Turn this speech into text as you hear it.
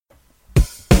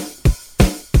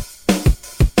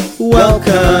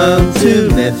Welcome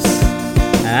to Myths.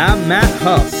 I'm Matt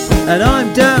Huss. And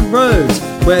I'm Dan Rhodes.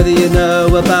 Whether you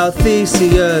know about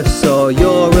Theseus or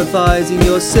you're revising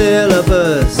your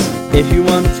syllabus, If you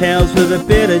want tales with a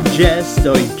bit of jest,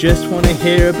 or you just want to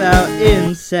hear about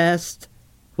incest.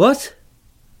 what?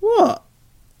 What?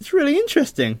 It's really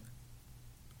interesting.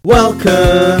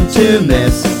 Welcome to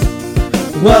Myths.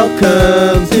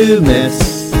 Welcome to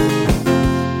Myths.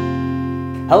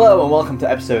 Hello and welcome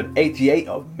to episode 88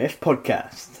 of Myth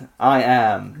Podcast. I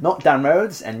am not Dan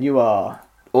Rhodes and you are...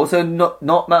 Also not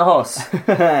Matt Hoss.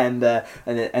 and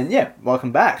yeah,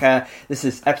 welcome back. This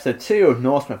is episode 2 of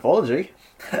Norse mythology.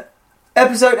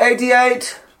 Episode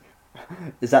 88!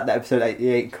 Is that the episode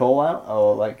 88 call out?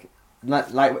 Or like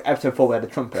episode 4 we had a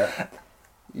trumpet?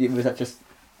 Was that just...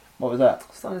 What was that?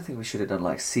 I started to think we should have done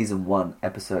like season 1,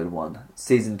 episode 1.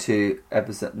 Season 2,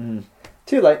 episode...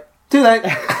 Too late. Too late!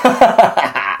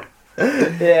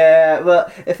 Yeah,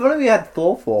 but if only we had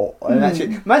forethought.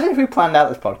 Imagine if we planned out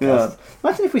this podcast. Yeah.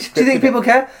 Imagine if we scripted Do you think it. people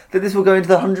care that this will go into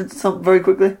the hundreds very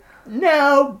quickly?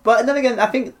 No, but then again, I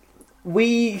think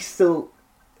we still...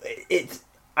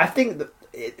 I think that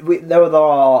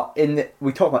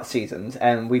we talk about seasons,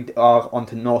 and we are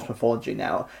onto Norse mythology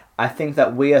now. I think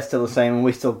that we are still the same, and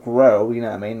we still grow. You know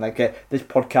what I mean? Like this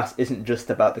podcast isn't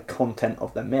just about the content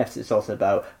of the myths. It's also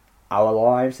about our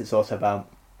lives. It's also about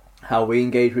how we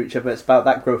engage with each other. It's about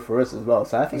that growth for us as well.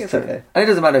 So I think it's okay. And it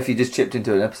doesn't matter if you just chipped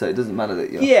into an episode. It doesn't matter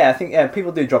that you're... Yeah, I think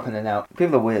people do drop in and out.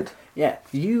 People are weird. Yeah,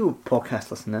 you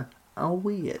podcast listener are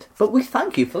weird, but we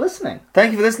thank you for listening.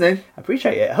 Thank you for listening. I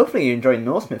appreciate it. Hopefully you're enjoying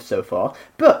Norse myths so far.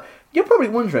 But you're probably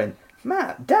wondering,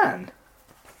 Matt, Dan,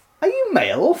 are you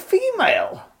male or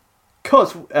female?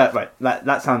 Cause right,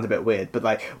 that sounds a bit weird, but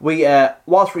like we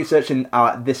whilst researching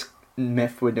this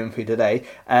myth we're doing for you today,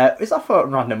 it's off a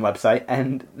random website,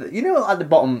 and you know at the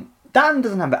bottom, Dan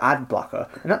doesn't have an ad blocker,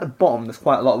 and at the bottom there's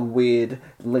quite a lot of weird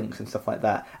links and stuff like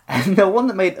that. And the one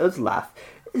that made us laugh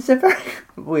is a very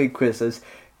weird quiz. Says,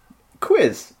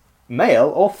 quiz, male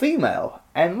or female?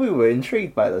 And we were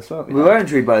intrigued by this, weren't we? We were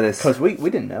intrigued by this. Because we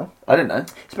didn't know. I didn't know.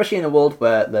 Especially in a world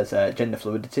where there's gender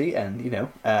fluidity, and, you know,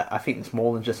 I think it's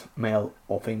more than just male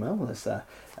or female. There's,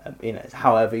 you know,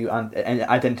 however you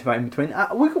identify in between.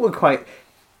 We were quite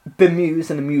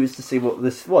bemused and amused to see what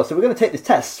this was. So we're going to take this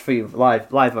test for you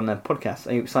live on the podcast.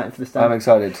 Are you excited for this, Dan? I'm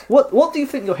excited. What do you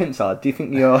think your hints are? Do you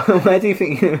think you're... Where do you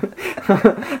think you...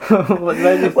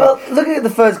 Well, looking at the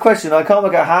first question, I can't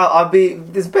work out how I'd be...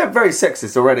 It's very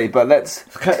sexist already, but let's...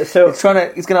 So It's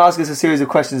going to ask us a series of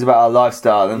questions about our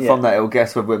lifestyle, and Yeah. from that it will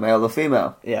guess whether we're male or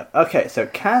female. yeah, okay. So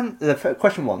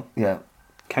question 1: Yeah.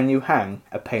 can you hang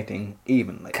a painting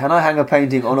evenly? Can I hang a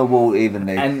painting on a wall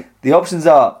evenly? And The options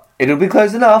are, it'll be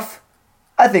close enough.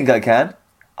 I think I can.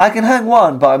 I can hang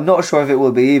one, but I'm not sure if it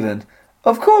will be even.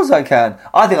 Of course I can.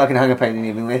 I think I can hang a painting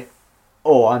evenly.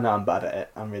 oh, I know I'm bad at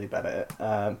it. I'm really bad at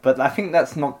it. But I think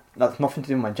that's nothing to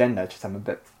do with my gender. Just I'm a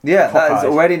bit. Yeah, that cockeyed.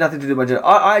 is already nothing to do with my gender.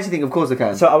 I actually think of course I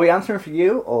can. So are we answering for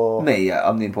you or Me, yeah,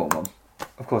 I'm the important one.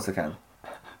 Of course I can.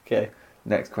 Okay.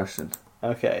 Next question.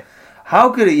 Okay. How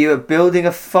good are you at building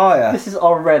a fire? This is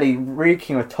already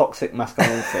reeking of toxic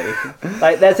masculinity.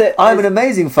 Like there's it. I'm an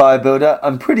amazing fire builder.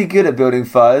 I'm pretty good at building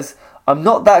fires. I'm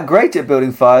not that great at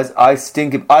building fires. I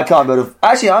can't build a...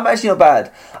 Actually, I'm actually not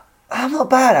bad. I'm not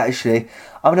bad, actually.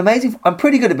 I'm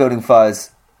pretty good at building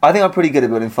fires. I think I'm pretty good at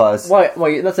building fires.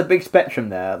 Wait, that's a big spectrum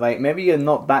there. Like maybe you're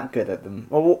not that good at them.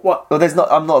 Or what? Well,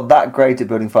 I'm not that great at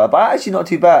building fire, but I'm actually not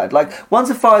too bad. Like,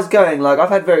 once a fire's going, like, I've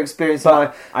had very experience...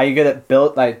 Are you good at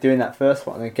doing that first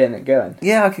one and getting it going?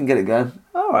 Yeah, I can get it going.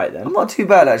 All right then. I'm not too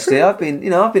bad, actually. I've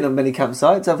been on many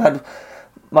campsites. I've had...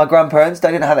 My grandparents,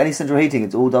 they didn't have any central heating.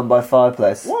 It's all done by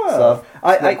fireplace. Wow. So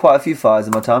I've lit quite a few fires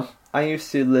in my time. I used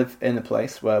to live in a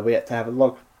place where we had to have a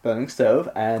log burning stove,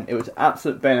 and it was an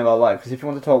absolute bane of our life, because if you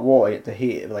wanted to hot water, you had to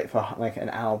heat it for an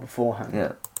hour beforehand.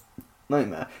 Yeah.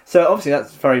 Nightmare. So obviously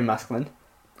that's very masculine.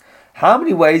 How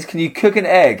many ways can you cook an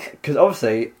egg? Because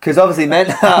obviously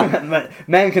men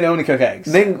men can only cook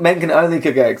eggs. men can only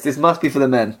cook eggs. This must be for the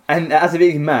men. And as a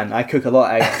vegan man, I cook a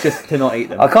lot of eggs just to not eat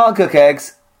them. I can't cook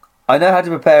eggs. I know how to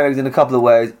prepare eggs in a couple of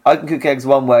ways. I can cook eggs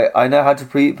one way. I know how to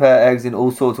prepare eggs in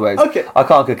all sorts of ways. Okay. I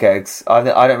can't cook eggs. I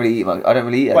don't really eat much. I don't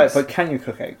really eat Wait, eggs. but can you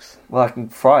cook eggs? Well, I can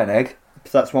fry an egg.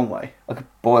 So that's one way. I could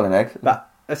boil an egg.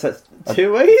 That's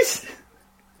 2 ways?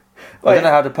 I don't know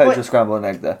how to poach wait. or scramble an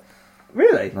egg, though.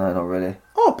 Really? No, not really.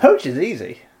 Oh, poach is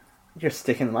easy. You just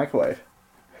stick in the microwave.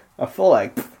 A full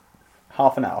egg,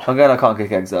 half an hour. I'm going I can't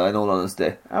cook eggs, though, in all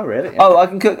honesty. Oh, really? Oh, I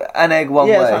can cook an egg one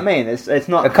way. Yeah, that's what I mean. It's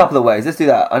not... A couple of ways. Let's do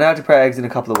that. I know how to prepare eggs in a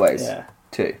couple of ways. Yeah.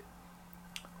 2.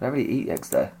 I don't really eat eggs,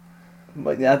 though.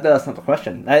 But that's not the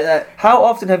question. How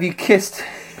often have you kissed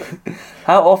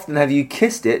How often have you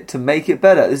kissed it to make it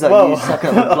better? It's like Whoa. you suck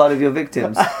up the blood of your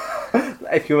victims.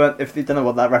 If you don't know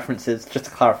what that reference is, just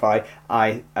to clarify,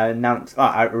 I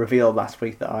revealed last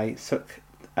week that I sucked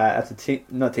as a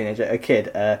kid,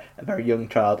 a very young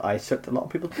child. I sucked a lot of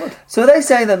people's blood. So are they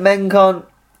saying that men can't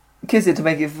kiss it to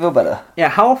make it feel better? Yeah.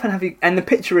 How often have you? And the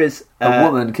picture is A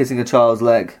woman kissing a child's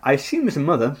leg. I assume it's a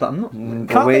mother, but I'm not.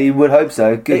 But we would hope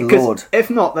so. Good 'cause lord. If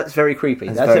not, that's very creepy.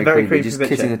 That's very a very creepy Just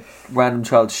picture. kissing a random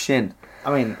child's shin.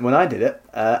 I mean, when I did it,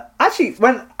 Yeah,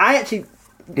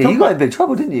 you got in big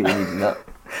trouble, didn't you, when you did that?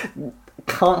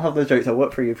 can't have those jokes. I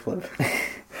work for you, Cliff.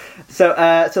 So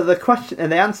the question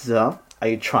and the answers are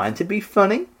you trying to be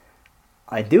funny?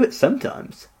 I do it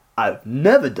sometimes. I've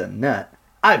never done that.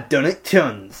 I've done it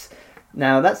tons.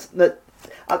 Now that's that.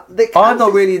 I'm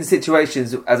not really in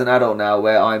situations as an adult now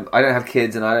where I don't have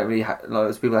kids and I don't really have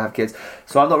lots of people that have kids,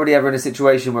 so I'm not really ever in a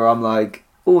situation where I'm like,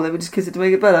 oh, let me just kiss it to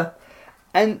make it better.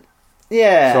 And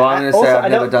yeah. So I'm going to say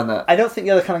I've never done that. I don't think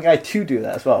you're the kind of guy to do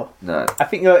that as well. No. I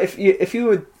think if you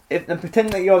would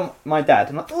pretend that you're my dad,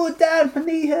 I'm like, oh dad, my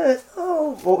knee hurts.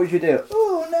 Oh, what would you do?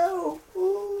 Oh no.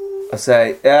 Oh. I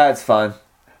say, yeah, it's fine.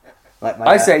 Like my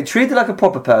I dad. say, treat it like a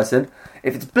proper person.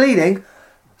 If it's bleeding,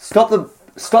 stop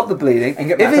the bleeding. And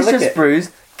get If back to it's lick just it.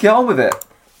 bruised, get on with it.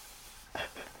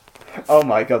 Oh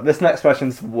my god, this next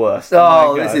question's worse.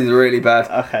 Oh, My this God. is really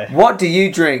bad. Okay. What do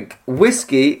you drink?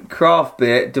 Whiskey, craft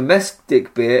beer,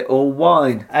 domestic beer, or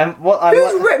wine? And what I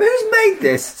Who's made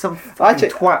this? Some fucking Actually-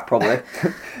 twat, probably.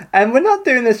 and we're not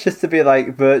doing this just to be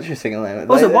like virtue signaling.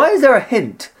 Also, why is there a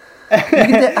hint?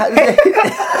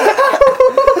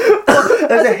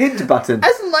 There's a hint button.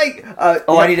 As in like,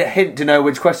 I need a hint to know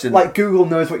which question. like Google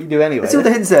knows what you do anyway. Let's see what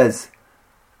the hint says.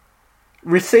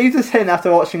 Receive this hint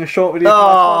after watching a short video. Oh, from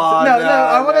our sponsor. no,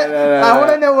 I want to. no. I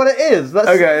want to know what it is. That's,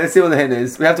 Okay, let's see what the hint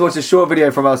is. We have to watch a short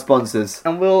video from our sponsors.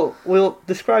 And we'll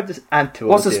describe this ad to us.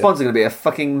 What's the sponsor going to be? A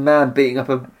fucking man beating up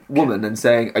a woman and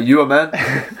saying, "Are you a man?"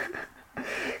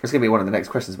 That's going to be one of the next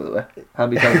questions, by the way. How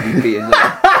many times have you beaten?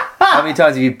 How many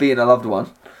times have you beaten a loved one?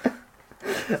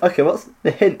 Okay, what's the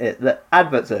hint? The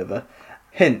advert's over.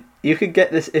 Hint: you could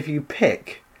get this if you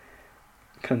pick.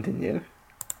 Continue.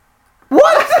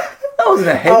 What? That wasn't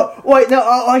a hint. Oh wait, no.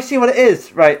 Oh, I see what it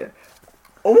is. Right.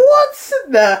 What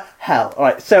the hell? All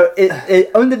right. So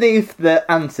it underneath the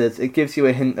answers, it gives you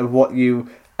a hint of what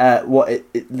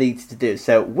it leads to do.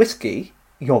 So whiskey,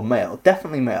 you're male,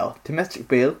 definitely male. Domestic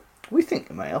beer, we think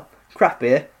you're male. Craft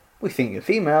beer, we think you're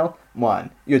female.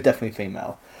 Wine, you're definitely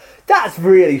female. That's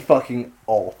really fucking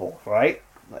awful, right?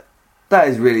 That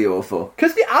is really awful.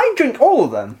 Because I drink all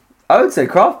of them. I would say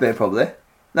craft beer, probably.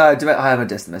 No, I am a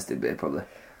domestic beer, probably.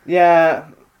 Yeah,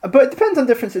 but it depends on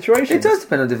different situations. It does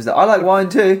depend on different stuff. I like wine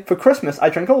too. For Christmas, I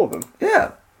drink all of them.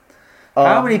 Yeah.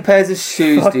 How many pairs of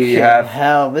shoes do you Fucking have?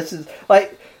 Hell, this is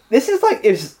like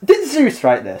did Zeus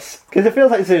write this? Because it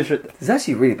feels like Zeus wrote this. It's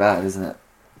actually really bad, isn't it?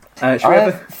 Should I we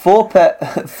have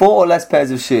have four or less pairs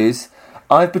of shoes.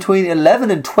 I have between 11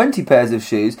 and 20 pairs of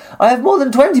shoes. I have more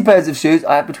than 20 pairs of shoes.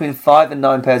 I have between 5 and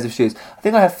 9 pairs of shoes. I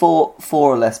think I have four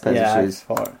or less pairs of shoes.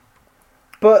 Four.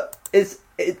 But it's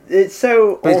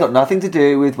so. But it's got nothing to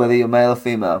do with whether you're male or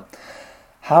female.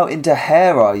 How into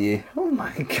hair are you? Oh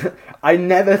my god! I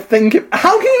never think.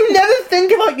 How can you never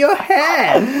think about your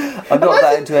hair? I'm not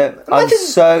that into it. I'm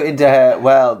so into hair.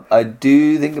 Well, I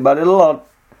do think about it a lot.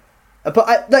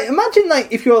 But imagine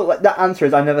if you're that answer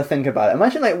is I never think about it.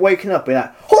 Imagine waking up and being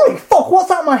like, holy fuck, what's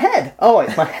that on my head? Oh,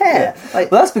 it's my hair. Well,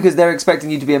 that's because they're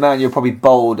expecting you to be a man. You're probably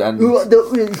bald and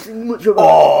much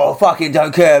of fucking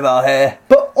don't care about hair.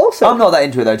 But also, I'm not that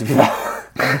into it though, to be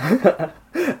fair.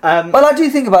 Well, I do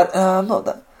think about it. I'm not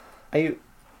that. Are you?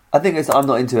 I think I'm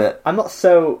not into it. I'm not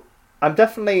so. I'm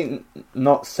definitely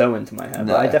not so into my hair,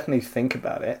 No. but I definitely think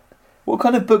about it. What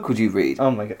kind of book would you read? Oh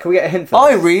my god! Can we get a hint for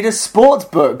I this? read a sports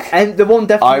book. And the one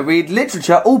definitely. I read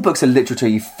literature. All books are literature,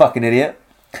 you fucking idiot.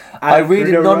 I read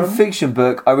a non-fiction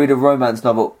book. I read a romance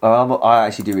novel. I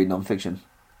actually do read non-fiction.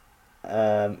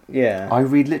 Yeah. I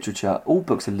read literature. All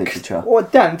books are literature. Well,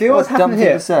 Dan, do you know what's What a dumb happening thing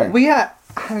here? to say. We are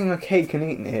having a cake and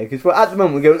eating it here because at the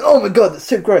moment we're going, oh my god, that's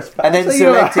so gross. But And then actually,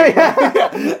 you're selecting,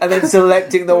 right. and then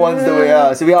selecting the ones that we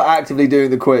are. So we are actively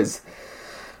doing the quiz.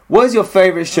 What is your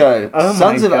favourite show? Oh my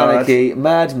Sons of God. Anarchy,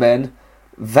 Mad Men,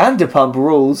 Vanderpump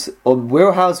Rules, or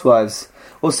Real Housewives?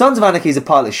 Well, Sons of Anarchy is a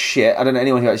pile of shit. I don't know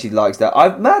anyone who actually likes that.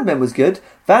 Mad Men was good.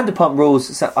 Vanderpump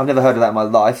Rules, I've never heard of that in my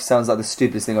life. Sounds like the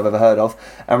stupidest thing I've ever heard of.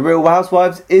 And Real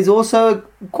Housewives is also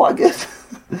quite good.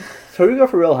 So we go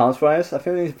for Real Housewives. I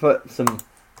think we need to put some.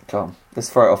 Come on, let's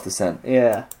throw it off the scent.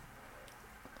 Yeah.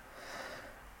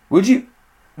 Would you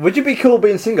Would you be cool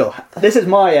being single? This is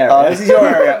my area. Oh, this is your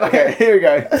area. Okay, here we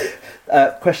go.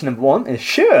 Question number 1 is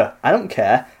sure, I don't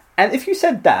care. And if you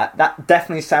said that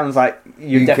definitely sounds like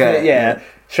you definitely care, yeah.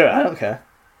 Sure, I don't care.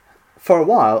 For a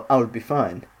while, I would be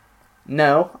fine.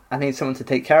 No, I need someone to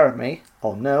take care of me.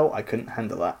 Or no, I couldn't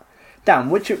handle that. Dan,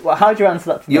 how do you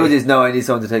answer that for Yours me? is no, I need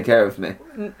someone to take care of me.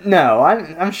 No,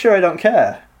 I'm sure I don't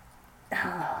care.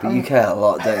 But you care a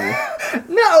lot, don't you?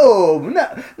 No,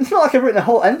 it's not like I've written a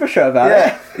whole Edinburgh show about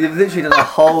it. You've literally done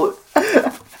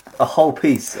a whole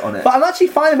piece on it. But I'm actually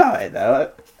fine about it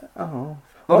though. Oh.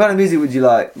 What kind of music would you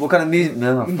like? What kind of music?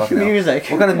 No, fucking hell. Music.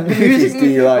 What kind of movies do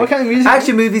you like? What kind of music?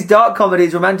 Action movies, dark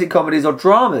comedies, romantic comedies, or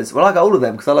dramas? Well, I like all of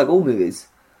them because I like all movies.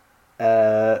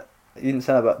 You didn't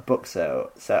say about books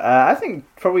though. So I think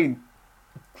probably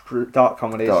dark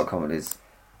comedies. Dark comedies.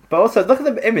 But also, look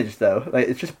at the image though. Like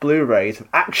it's just Blu-rays of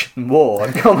action, war,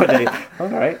 and comedy. All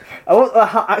right. I want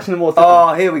action and war.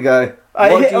 Oh, here we go.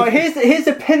 Here's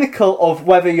the pinnacle of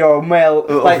whether you're a male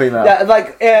or female.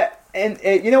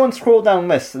 You know, on scroll down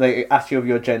lists, they ask you of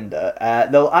your gender.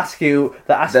 They'll ask you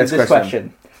this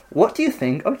question: what do you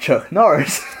think of Chuck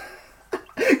Norris?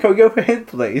 Can we go for a hint,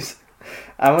 please?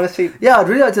 I want to see. Yeah, I'd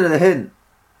really like to know the hint.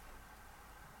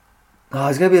 Oh,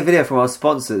 there's going to be a video from our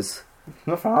sponsors.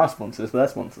 Not from our sponsors, their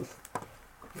sponsors.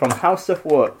 From How Stuff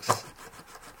Works.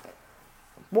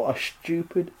 What a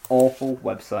stupid, awful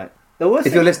website.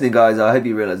 If you're listening, guys, I hope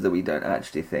you realise that we don't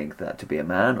actually think that to be a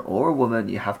man or a woman,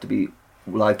 you have to be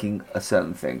liking a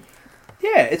certain thing.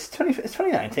 Yeah, it's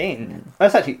 2019.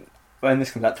 That's actually when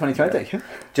this comes out, 2020. Yeah.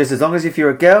 Just as long as if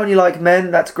you're a girl and you like men,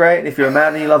 that's great. And if you're a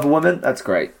man and you love a woman, that's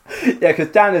great. Yeah, because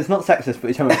Dan is not sexist, but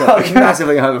he's homophobic.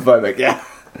 Massively homophobic, yeah.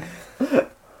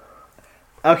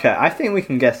 Okay, I think we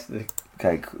can guess the...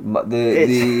 Okay,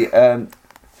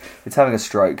 it's having a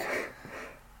stroke.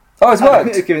 Oh, it's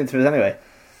worked. It's given it to us anyway.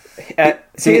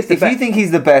 See, if you think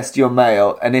he's the best, you're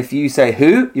male, and if you say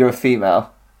who, you're a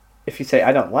female. If you say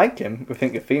I don't like him, we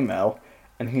think you're female,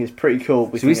 and he is pretty cool.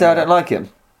 Should we say I don't like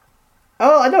him?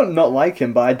 Oh, I don't not like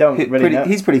him, but I don't really know.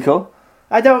 He's pretty cool.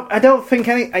 I don't think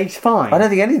he's fine. I don't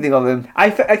think anything of him. I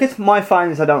guess my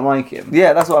fine is I don't like him.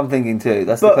 Yeah, that's what I'm thinking too.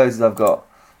 That's the closest I've got.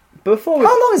 How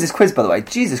long is this quiz, by the way?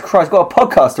 Jesus Christ, I've got a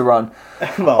podcast to run.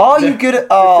 Are you good at...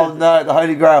 Oh, no, the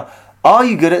Holy Grail. Are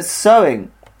you good at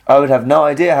sewing? I would have no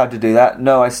idea how to do that.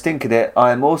 No, I stink at it.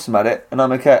 I am awesome at it, and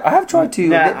I'm okay. I have tried to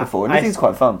knit before, and knitting's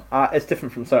quite fun. It's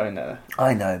different from sewing, though.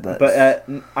 I know, but... But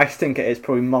I stink at it. It's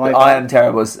probably my... I am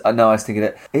terrible. No, I stink at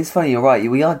it. It's funny, you're right.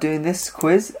 We are doing this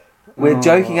quiz. We're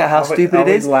joking at how stupid it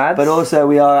is, lads? But also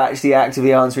we are actually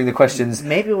actively answering the questions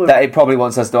that it probably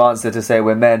wants us to answer to say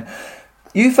we're men.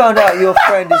 You found out your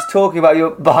friend is talking about you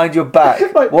behind your back.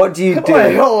 What do you do?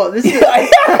 Wait, hold on. This is...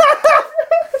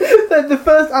 The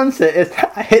first answer is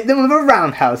I hit them with a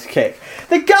roundhouse kick.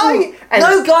 The guy...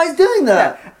 No guy's doing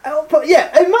that.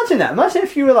 Yeah, imagine that. Imagine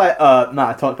if you were like,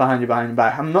 Matt, I talked behind your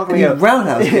back. I'm not going to go...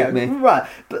 roundhouse kick me. Right.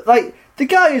 But, like, the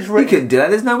guy is... You couldn't do that.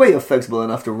 There's no way you're flexible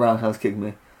enough to roundhouse kick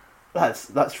me.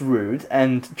 That's rude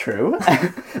and true.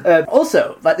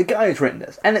 Also, like, the guy who's written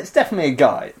this, and it's definitely a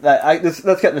guy. Like,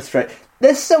 let's get this straight.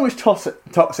 There's so much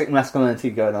toxic masculinity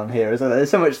going on here, isn't there?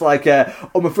 There's so much like,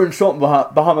 my friend's shot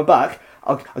behind my back.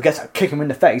 I guess I'll kick him in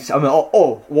the face. I mean,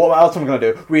 what else am I going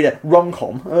to do? Read a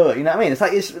rom-com? You know what I mean?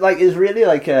 It's really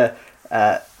like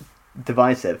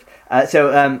divisive.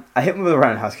 So I hit him with a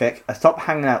roundhouse kick. I stop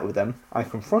hanging out with them. I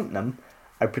confront them.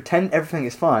 I pretend everything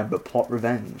is fine, but plot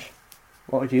revenge.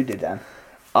 What would you do, Dan?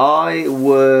 I'd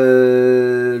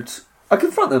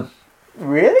confront them.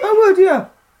 Really? I would, yeah.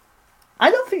 I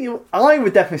don't think you... I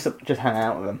would definitely just hang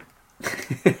out with them.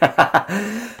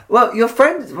 Well, your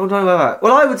friend... What am I talking about?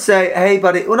 Well, I would say, hey,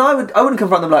 buddy... Well, I wouldn't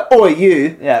confront them like, oi,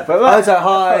 you. Yeah, but... I was like,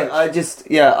 hi, I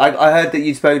just... Yeah, I heard that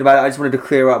you'd spoken about it. I just wanted to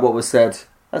clear up what was said.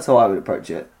 That's how I would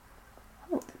approach it.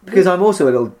 Because I'm also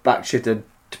a little back-shitted,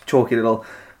 chalky little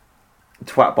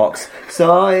twat box.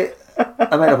 So I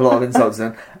made up a lot of insults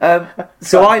then.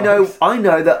 So I know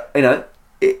that, you know...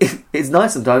 It's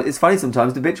nice sometimes, it's funny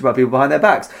sometimes to bitch about people behind their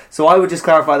backs. So I would just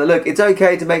clarify that, look, it's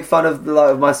okay to make fun of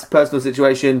my personal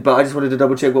situation, but I just wanted to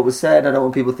double check what was said. I don't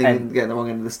want people getting the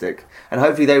wrong end of the stick. And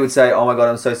hopefully they would say, oh my god,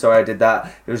 I'm so sorry I did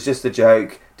that. It was just a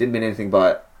joke. Didn't mean anything by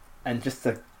it. And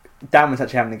Dan was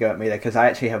actually having to go at me there, because I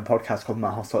actually have a podcast called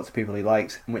Matt Hot's Lots of People He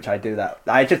Likes, in which I do that.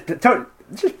 I just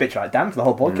bitch about Dan for the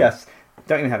whole podcast.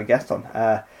 Don't even have a guest on.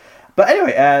 But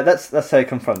anyway, let's say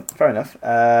confront. Fair enough.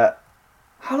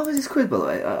 How long is this quiz, by the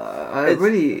way? I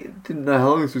really didn't know how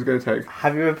long this was going to take.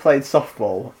 Have you ever played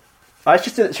softball?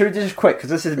 Should we do this quick? Because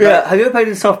this is... Yeah, have you ever played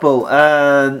in softball?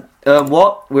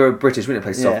 What? We're British, we don't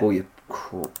play softball, you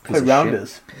play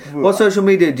rounders. What social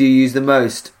media do you use the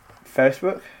most?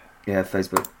 Facebook. Yeah,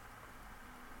 Facebook.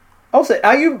 Also,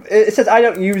 are you? It says I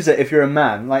don't use it if you're a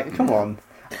man. Like, come on.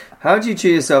 How do you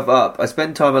cheer yourself up? I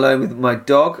spend time alone with my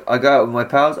dog. I go out with my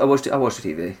pals. I watch the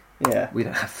TV. Yeah. We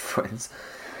don't have friends.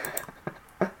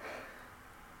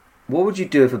 What would you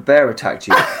do if a bear attacked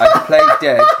you? I'd play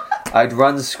dead. I'd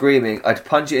run screaming. I'd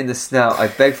punch it in the snout.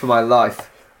 I'd beg for my life.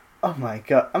 Oh my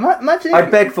god! Imagine.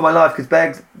 I'd beg for my life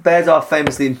because bears are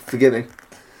famously forgiving.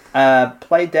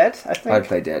 Play dead. I think. I'd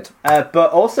play dead.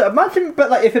 But also imagine,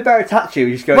 like if a bear attacked you,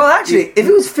 you just go. Well, actually, if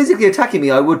it was physically attacking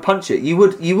me, I would punch it. You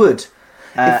would.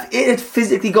 If it had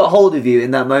physically got hold of you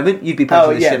in that moment, you'd be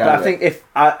punching the shit out of it. I think if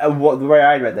the way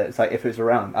I read it, it's like if it was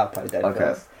around, I'd play dead. Okay.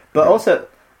 First. But also,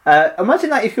 imagine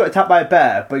that if you got attacked by a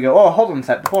bear, but you go, oh, hold on a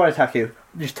sec, before I attack you,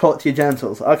 just talk to your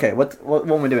genitals. Okay, what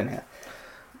am we doing here?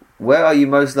 Where are you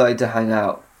most likely to hang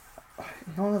out?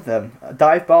 None of them. A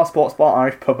dive bar, sports bar,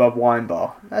 Irish pub, or wine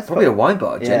bar. That's Probably a wine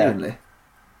bar, Yeah. genuinely.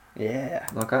 Yeah.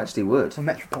 Like I actually would. For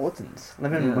Metropolitans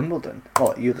living in Wimbledon.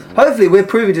 Oh, you. Hopefully we're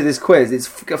proving to this quiz it's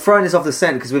throwing us off the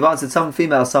scent because we've answered some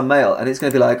female, some male, and it's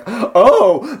going to be like,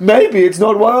 oh, maybe it's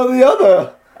not one or the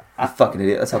other. You fucking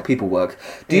idiot. That's how people work.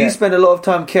 Do you spend a lot of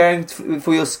time caring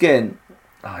for your skin?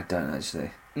 Oh, I don't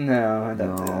actually. No, I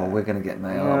don't. No, we're going to get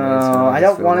male. No, I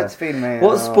don't want it to be male.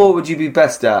 What sport would you be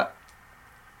best at?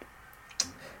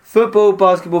 Football,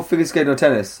 basketball, figure skating, or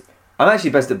tennis? I'm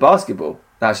actually best at basketball.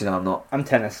 Actually, no, I'm not. I'm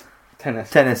tennis.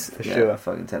 Tennis, for yeah, sure.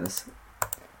 Fucking tennis.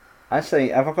 Actually,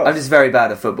 have I got? I'm just very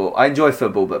bad at football. I enjoy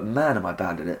football, but man, am I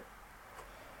bad at it.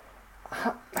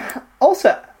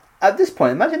 Also, at this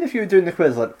point, imagine if you were doing the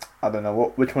quiz. Like, I don't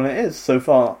know which one it is so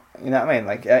far. You know what I mean?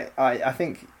 Like, I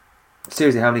think.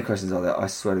 Seriously, how many questions are there? I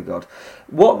swear to God.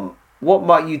 What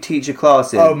might you teach a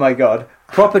class in? Oh my god!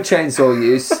 Proper chainsaw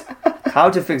use, how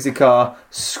to fix a car,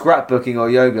 scrapbooking, or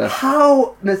yoga.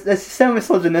 How? That's so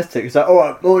misogynistic. It's like,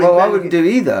 Well, I wouldn't do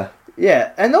either.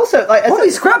 Yeah, and also like What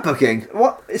is scrapbooking?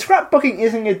 What scrapbooking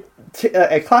isn't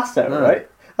a class though, No. right?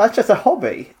 That's just a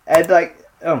hobby, and like,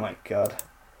 oh my god.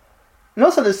 And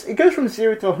also, it goes from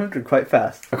 0 to 100 quite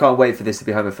fast. I can't wait for this to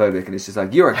be homophobic, and it's just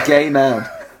like, you're a gay man.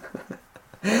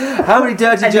 How many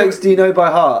dirty jokes do you know by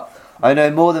heart? I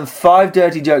know more than 5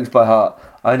 dirty jokes by heart.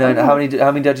 I know how many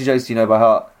dirty jokes do you know by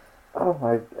heart? Oh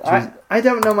my! I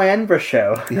don't know my Edinburgh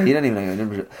show. Yeah, you don't even know your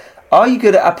number. Are you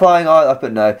good at applying eyeliner?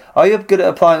 But no. Are you good at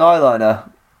applying eyeliner?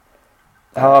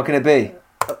 How hard can it be?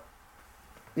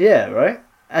 Yeah, right.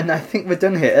 And I think we're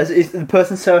done here. Is the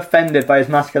person so offended by his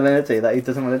masculinity that he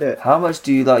doesn't want to do it? How much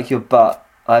do you like your butt?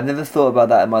 I've never thought about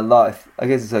that in my life. I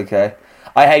guess it's okay.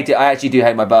 I hate it. I actually do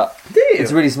hate my butt. Do you?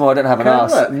 It's really small. I don't have an Can I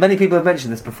arse. look? Many people have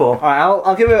mentioned this before. All right,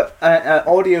 I'll give it an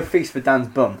audio feast for Dan's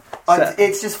bum. So-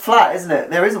 It's just flat, isn't it?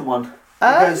 There isn't one. It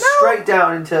goes no. straight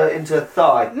down into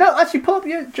thigh. No, actually, pull up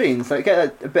your jeans. Like,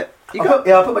 get a bit.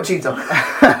 I'll put my jeans on.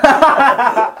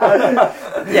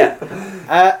 Yeah.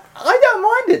 I don't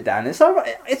mind it, Dan. It's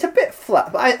alright. It's a bit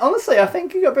flat, but I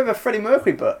think you got a bit of a Freddie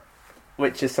Mercury butt,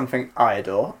 which is something I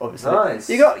adore. Obviously, Nice.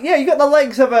 You got the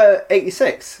legs of a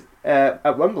 '86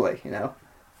 at Wembley. You know,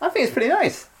 I think it's pretty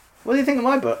nice. What do you think of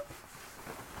my butt?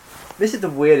 This is the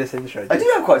weirdest intro. I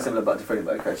do have quite a similar butt to Freddie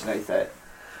Mercury, actually, now you say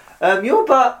it. Your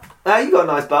butt. You got a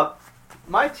nice butt.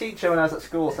 My teacher, when I was at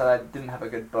school, said I didn't have a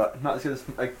good butt. Not as good as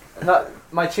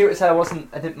my tutor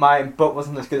said my butt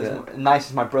wasn't as good as nice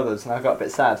as my brother's, and I got a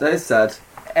bit sad. That is sad.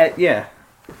 Yeah.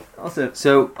 Also,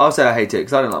 So I'll say I hate it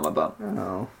because I don't like my butt.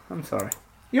 oh, I'm sorry.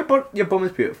 Your bum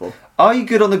is beautiful. Are you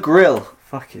good on the grill?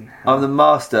 Fucking hell. I'm the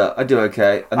master. I do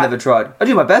okay. I've never tried. I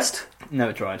do my best.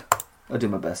 Never tried. I do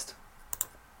my best.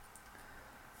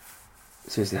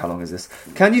 Seriously, how long is this?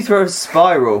 Can you throw a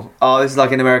spiral? Oh, this is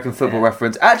like an American football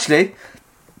reference. Actually,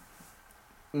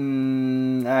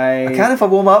 I can if I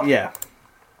warm up. Yeah.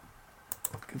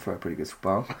 I can throw a pretty good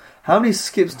spiral. How many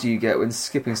skips do you get when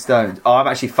skipping stones? Oh, I'm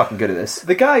actually fucking good at this.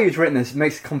 The guy who's written this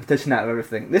makes a competition out of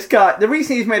everything. This guy, the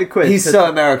reason he's made a quiz... He's so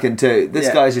American too. This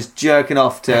guy's just jerking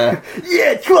off to...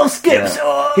 yeah, 12 skips! Yeah.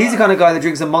 Oh! He's the kind of guy that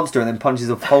drinks a Monster and then punches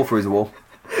a hole through his wall.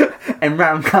 And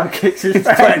round kicks his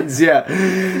Friends,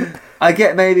 yeah. I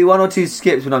get maybe 1 or 2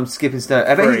 skips when I'm skipping stone.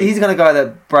 I bet he's the kind of guy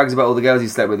that brags about all the girls he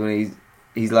slept with when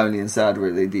he's lonely and sad,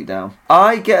 really deep down.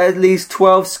 I get at least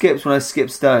 12 skips when I skip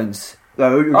stones.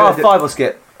 So, 5 or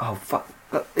skip. Oh, fuck.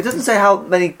 It doesn't say how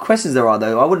many questions there are,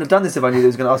 though. I wouldn't have done this if I knew they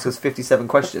was going to ask us 57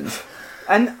 questions.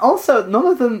 And also, none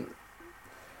of them...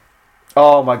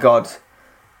 Oh, my God.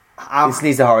 This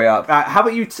needs to hurry up. How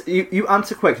about you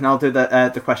answer quick and I'll do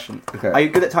the question. Okay. Are you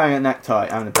good at tying a necktie?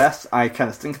 I'm the best. I kind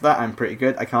of stink of that. I'm pretty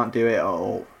good. I can't do it at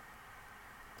all.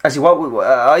 Actually,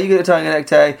 are you good at tying a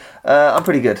necktie? I'm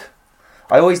pretty good.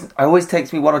 I always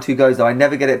takes me 1 or 2 goes, though. I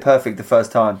never get it perfect the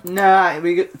first time. Nah,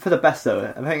 for the best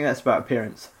though. I think that's about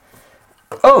appearance.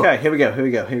 Oh! Okay, here we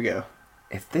go.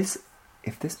 If this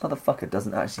motherfucker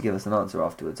doesn't actually give us an answer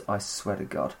afterwards, I swear to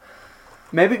God.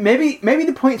 Maybe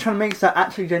the point he's trying to make is that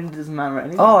actually gender doesn't matter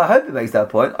anyway. Oh, I hope it makes that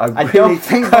point. I don't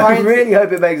think Brian's-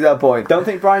 hope it makes that point. Don't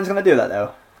think Brian's going to do that,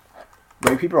 though.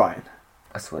 Rapey Brian.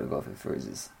 I swear to God if it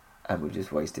freezes. And we've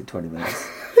just wasted 20 minutes.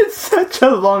 It's such a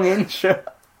long intro.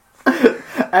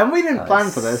 And we didn't plan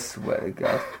for this. I swear to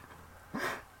God.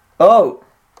 Oh!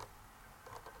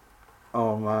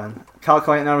 Oh, man.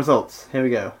 Calculating our results. Here we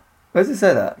go. Where does it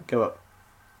say that? Go up.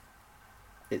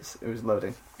 It was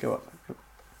loading. Go up.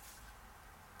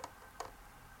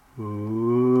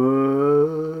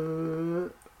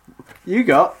 Ooh. You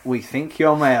got, we think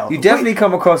you're male. You definitely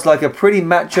come across like a pretty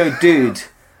macho dude.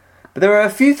 But there are a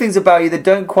few things about you that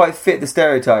don't quite fit the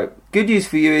stereotype. Good news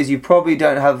for you is you probably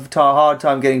don't have a hard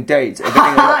time getting dates. Or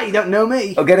getting You don't know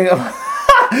me. Or getting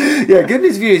yeah, good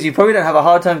news for you is you probably don't have a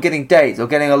hard time getting dates or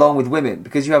getting along with women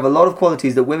because you have a lot of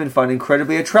qualities that women find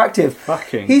incredibly attractive.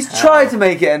 He's tried to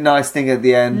make it a nice thing at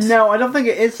the end. No, I don't think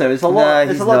it is though. There's a lot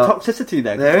of toxicity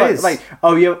there. There is.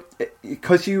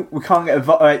 Because we can't get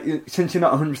since you're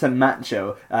not 100%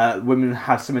 macho, women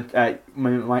have some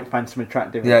women might find some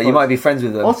attractive. Yeah, you might be friends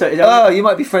with them. Also, you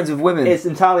might be friends with women. It's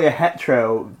entirely a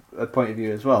hetero point of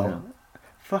view as well. Yeah.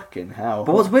 Fucking hell.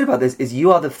 But what's weird about this is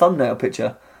you are the thumbnail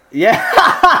picture.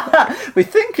 Yeah, we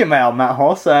think you're male, Matt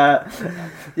Horse. Yeah,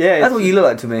 that's what you look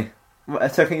like to me.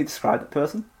 So can you describe that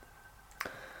person?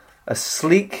 A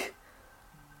sleek,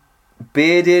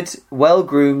 bearded,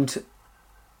 well-groomed,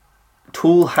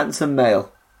 tall, handsome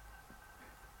male.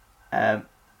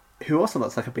 Who also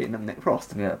looks like a beaten up Nick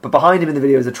Frost. Yeah, but behind him in the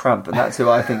video is a tramp, and that's who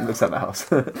I think looks like the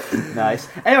house. Nice.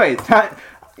 Anyway, Dan.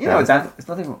 It's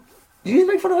nothing wrong. Did you just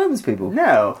make fun of homeless people?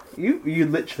 No, you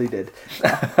literally did.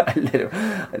 I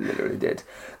literally did.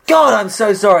 God, I'm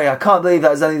so sorry. I can't believe that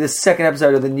was only the second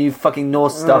episode of the new fucking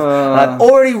Norse stuff. And I've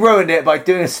already ruined it by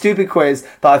doing a stupid quiz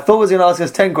that I thought was going to ask us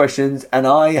 10 questions, and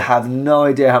I have no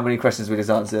idea how many questions we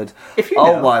just answered. If you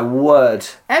know. Oh my word.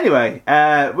 Anyway, we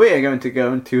are going to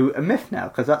go into a myth now,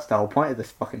 because that's the whole point of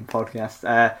this fucking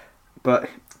podcast. But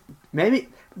maybe...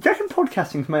 Do you reckon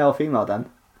podcasting's male or female, Dan?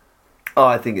 Oh,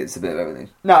 I think it's a bit of everything.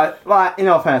 No, well, in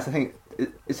all fairness, I think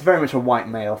it's very much a white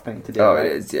male thing to do. Oh, right?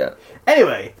 it is, yeah.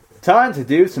 Anyway, time to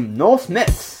do some Norse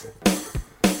myths.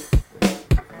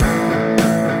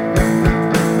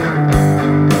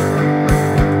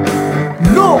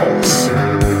 Norse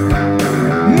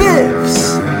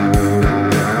myths.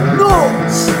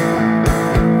 Norse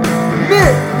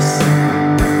myths.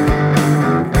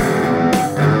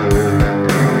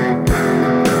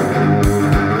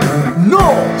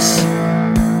 Norse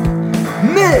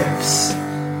myths.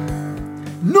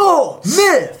 Norse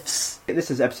myths. This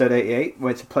is episode 88,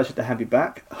 where it's a pleasure to have you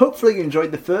back. Hopefully you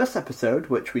enjoyed the first episode,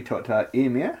 which we talked about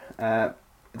Ymir, the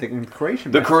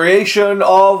creation myth. creation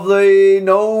of the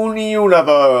known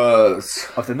universe.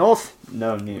 Of the Norse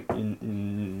known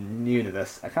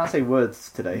universe. I can't say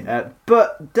words today.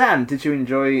 But Dan, did you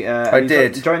enjoy? I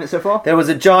did. Enjoying it so far? There was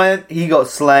a giant, he got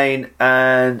slain,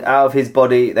 and out of his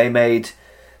body they made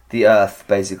the earth,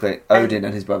 basically. Odin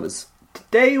and his brothers.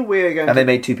 Today we're going And to... they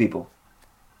made two people.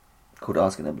 Called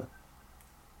Ask and Embla.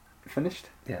 Finished?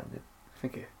 Yeah.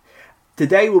 Thank you.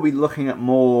 Today we'll be looking at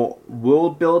more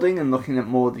world building and looking at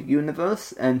more of the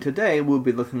universe. And today we'll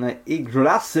be looking at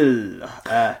Yggdrasil.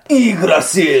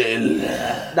 Yggdrasil!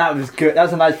 That was good. That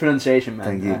was a nice pronunciation, man.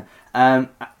 Thank you.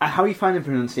 How are you finding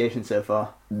pronunciation so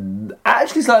far?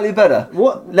 Actually slightly better.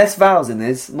 What? Less vowels in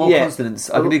this, more Yeah. consonants.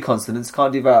 I can do consonants,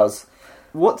 can't do vowels.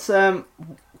 What's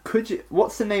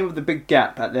What's the name of the big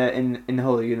gap out there in the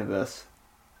whole universe?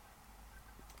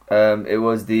 It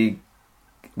was the...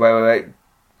 Wait.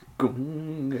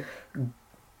 Gung.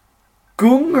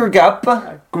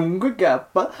 Gungergap. Gunga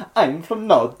Gap. I'm from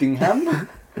Nottingham.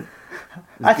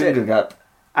 Gungergap.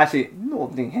 Actually,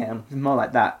 Nottingham is more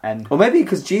like that. And Or maybe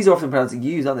because G's are often pronouncing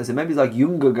U's, aren't they? So maybe it's like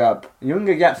Jungergap.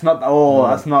 Younger Gap's not. Oh,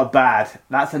 that's not bad.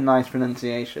 That's a nice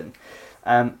pronunciation.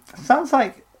 Sounds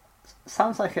like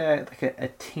a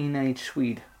teenage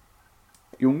Swede.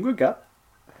 Younger Gap.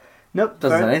 Nope.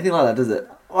 Doesn't sound anything like that, does it?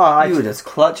 Well, You were just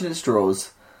clutching at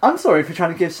straws. I'm sorry for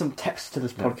trying to give some text to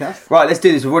this podcast. Right, let's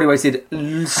do this. We've already wasted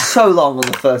so long on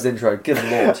the first intro. Good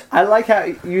lord. I like how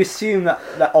you assume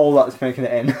that all that's making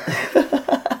it in.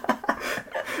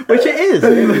 Which it is.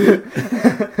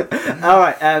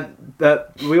 Alright,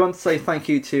 but we want to say thank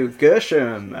you to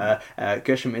Gershom.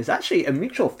 Gershom is actually a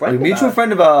mutual friend. A mutual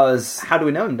friend of ours. How do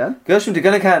we know him, Dan? Gershom de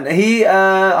Gunnakan. He,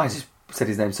 I just said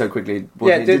his name so quickly.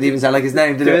 It didn't even sound like his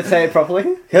name, did Do it? it say it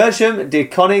properly? Gershom de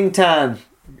Connington.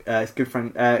 His good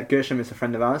friend Gershom is a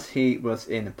friend of ours. He was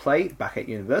in a play back at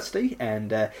university,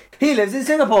 and He lives in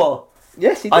Singapore.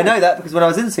 Yes, he did. I know that because when I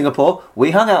was in Singapore,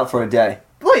 we hung out for a day.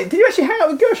 Wait, did you actually hang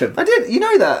out with Gershom? I did. You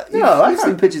know that? No, I You've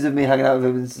can't. seen pictures of me hanging out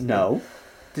with him. No.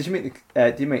 Did you meet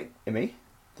did you meet me?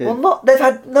 Well, not. They've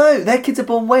had no. Their kids are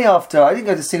born way after. I didn't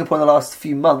go to Singapore in the last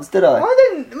few months, did I? I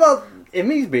didn't. Well,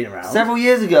 Imi's been around. Several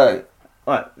years ago.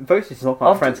 Right, both used to talk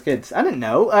about After- friends' kids. I didn't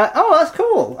know. Oh, that's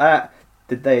cool.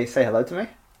 Did they say hello to me?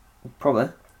 Probably.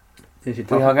 Did you We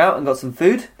talk? hung out and got some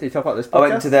food. Did you talk about this podcast? I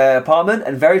went to their apartment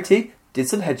and Verity did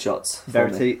some headshots. for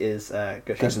Verity me. is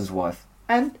Gershom's Gershom's wife.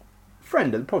 and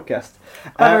friend of the podcast.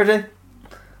 Hi, Verity.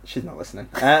 She's not listening.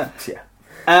 Yeah.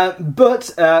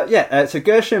 So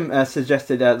Gershom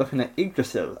suggested looking at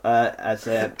Yggdrasil as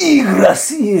a...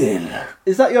 Yggdrasil.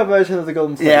 Is that your version of the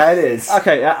Golden Fleece? Yeah, it is.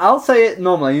 Okay, I'll say it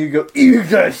normally. You go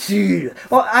Yggdrasil.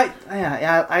 Well,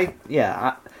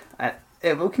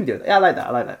 we can do it. Yeah, I like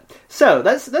that. So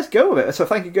let's go with it. So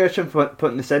thank you, Gershom, for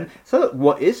putting this in. So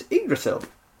what is Yggdrasil?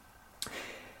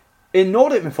 In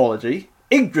Nordic mythology,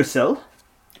 Yggdrasil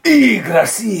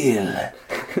Yggdrasil.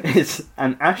 is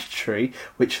an ash tree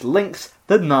which links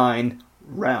the 9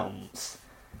 realms.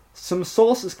 Some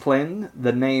sources claim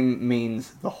the name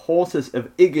means the horses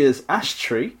of Ygir's ash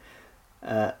tree,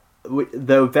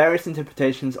 though various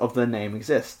interpretations of the name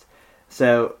exist.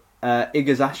 So,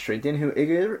 Ygir's ash tree. Do you know who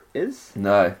Ygir is?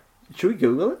 No. Should we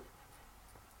Google it?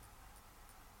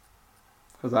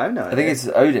 Because I have no idea. I think it's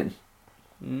Odin.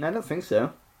 I don't think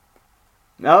so.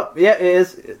 Oh, yeah, it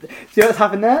is. See what's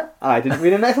happened there? I didn't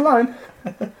read the next line.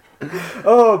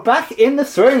 Oh, back in the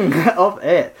swing of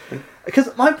it.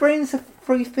 Because my brain's a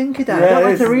free thinker, Dan. I don't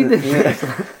like to read this.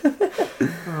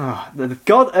 The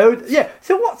god Odin. Yeah,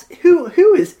 so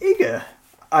who is Ygir?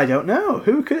 I don't know.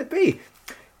 Who could it be?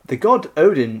 The god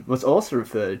Odin was also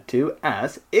referred to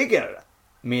as Ygir,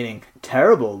 meaning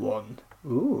terrible one.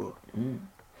 Ooh.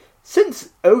 Since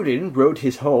Odin rode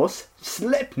his horse,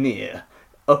 Sleipnir,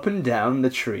 up and down the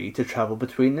tree to travel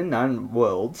between the 9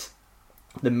 worlds,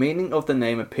 the meaning of the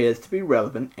name appears to be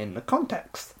relevant in the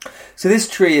context. So this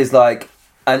tree is like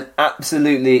an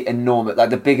absolutely enormous, like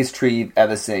the biggest tree you've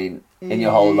ever seen in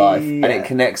your whole life. And it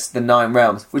connects the 9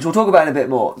 realms, which we'll talk about in a bit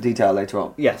more detail later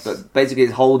on. Yes. But basically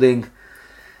it's holding...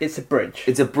 It's a bridge.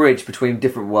 It's a bridge between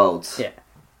different worlds.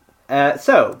 Yeah.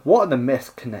 So, what are the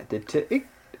myths connected to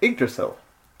Yggdrasil?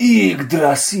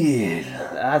 Yggdrasil.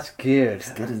 That's good.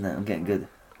 It's good, isn't it? I'm getting good.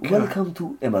 Welcome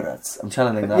to Emirates. I'm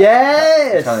channeling that.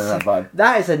 Yes! I'm channeling that vibe.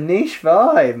 That is a niche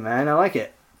vibe, man. I like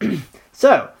it.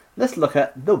 So, let's look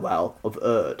at the Well of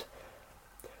Erd.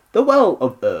 The Well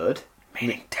of Erd,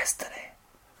 Meaning destiny.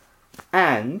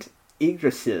 and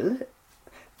Yggdrasil.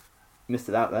 Missed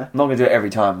it out there. I'm not going to do it every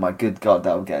time. My good God,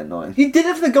 that would get annoying. You did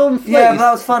it for the Golden Fleece. Yeah, but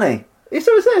that was funny.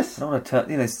 So is this. I don't want to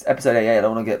turn... it's episode 88. I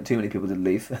don't want to get too many people to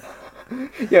leave.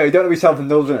 Yeah, you don't want to be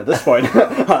self-indulgent at this point.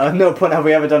 At no point have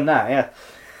we ever done that, yeah.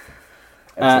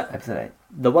 Episode 8.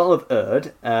 The Well of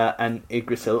Erd and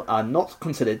Yggdrasil are not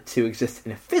considered to exist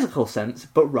in a physical sense,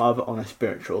 but rather on a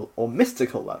spiritual or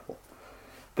mystical level.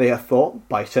 They are thought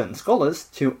by certain scholars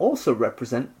to also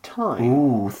represent time.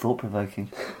 Ooh,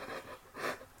 thought-provoking.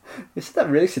 You said that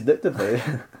really seductively.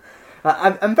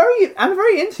 I'm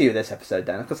very into you this episode,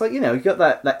 Dan, because you got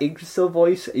that Yggdrasil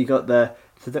voice, you got the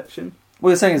seduction. What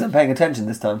you're saying is I'm paying attention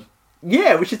this time.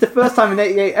 Yeah, which is the first time in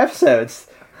 88 episodes.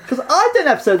 Because I've done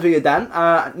episodes with you, Dan,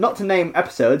 not to name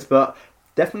episodes, but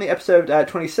definitely episode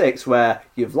 26, where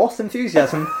you've lost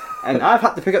enthusiasm, and I've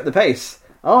had to pick up the pace.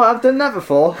 Oh, I've done that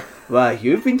before, where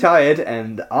you've been tired,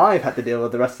 and I've had to deal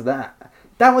with the rest of that.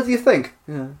 Dan, what do you think?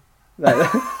 Yeah.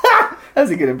 That's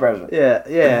a good impression.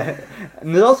 Yeah.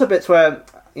 And there's also bits where,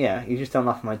 you just don't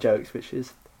laugh at my jokes, which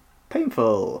is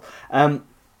painful.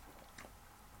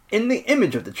 In the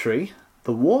image of the tree,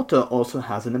 the water also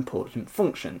has an important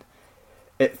function.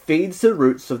 It feeds the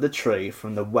roots of the tree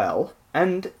from the well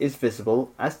and is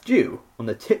visible as dew on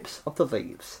the tips of the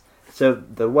leaves. So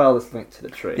the well is linked to the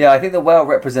tree. Yeah, I think the well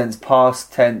represents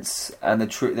past tense and the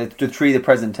tree the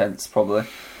present tense, probably.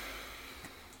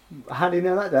 How do you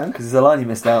know that, Dan? Because there's a line you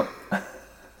missed out.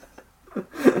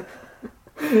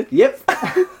 Yep.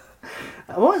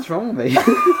 What's wrong with me?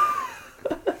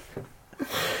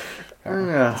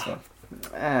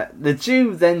 The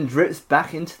dew then drips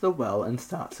back into the well and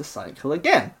starts to cycle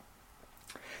again.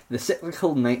 The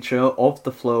cyclical nature of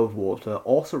the flow of water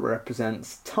also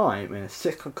represents time in a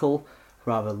cyclical,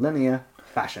 rather linear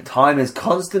fashion. Time is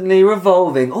constantly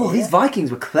revolving. Oh, these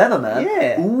Vikings were clever, man.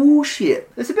 Yeah. Ooh,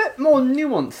 shit. There's a bit more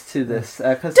nuance to this.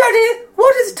 Daddy,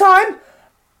 what is time?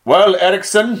 Well,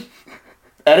 Ericsson.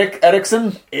 Eric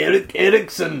Ericsson. Erik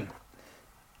Erikson.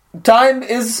 Time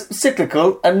is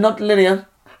cyclical and not linear.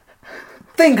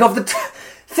 Think of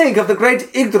the great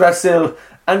Yggdrasil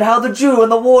and how the dew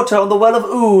and the water on the well of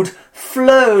Ood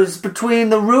flows between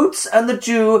the roots and the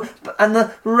dew and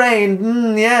the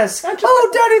rain. Yes. Just-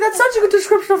 Oh, Daddy, that's such a good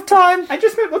description of time. I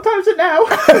just meant what time is it now?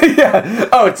 Yeah.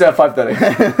 Oh, it's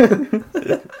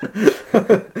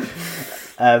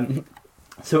 5:30.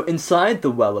 So inside the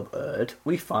Well of Erd,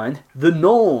 we find the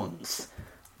Norns.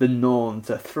 The Norns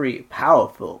are 3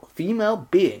 powerful female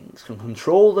beings who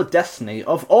control the destiny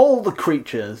of all the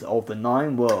creatures of the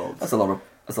 9 worlds. That's a lot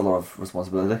of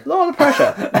responsibility. A lot of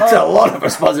pressure. That's a lot of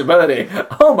responsibility.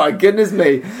 Oh my goodness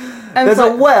me. And There's it's a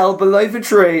like- well below the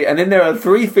tree, and then there are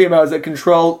 3 females that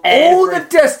control all the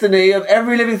destiny of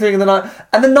every living thing in the 9,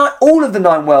 and all of the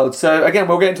 9 worlds. So again,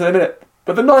 we'll get into it in a minute.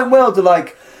 But the 9 worlds are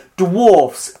like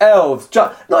dwarfs, elves,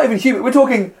 not even human. We're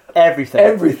talking Everything.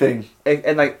 everything.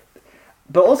 And like,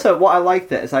 but also what I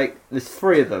liked it is like there's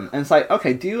 3 of them, and it's like,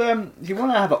 okay, do you want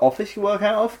to have an office you work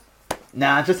out of?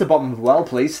 Nah, just the bottom of the well,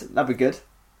 please. That'd be good.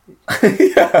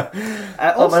 Yeah.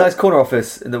 Oh, Also, my nice corner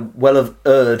office in the Well of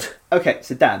Erd. okay,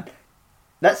 so Dan,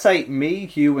 let's say me,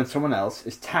 you, and someone else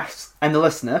is tasked, and the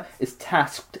listener is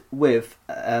tasked with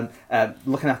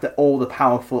looking after all the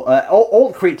powerful, all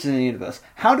the creatures in the universe.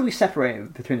 How do we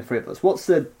separate between the 3 of us? What's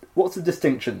the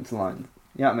distinction line?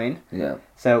 You know what I mean? Yeah.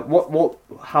 So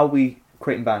how are we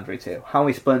creating boundaries here? How are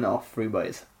we splitting it off 3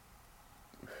 ways?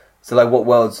 So, like, what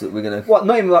worlds that we're gonna? What?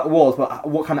 Not even like walls, but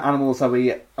what kind of animals are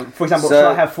we? For example, So- should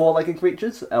I have 4-legged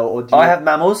creatures, or do you... I have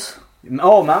mammals.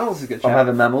 Oh, mammals is a good. I'm shout.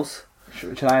 having mammals.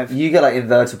 Should I have? You get like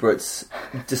invertebrates,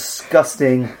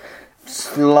 disgusting,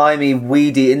 slimy,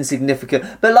 weedy, insignificant,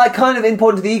 but like kind of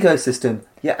important to the ecosystem.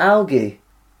 Yeah, algae,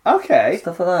 Okay,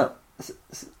 stuff like that.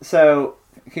 so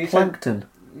can you say? Plankton.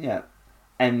 Yeah,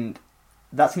 and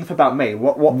that's enough about me.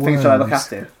 What things should I look Worms.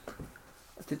 after?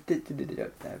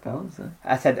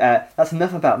 I said that's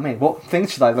enough about me. What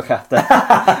things should I look after?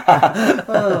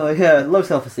 Oh yeah, low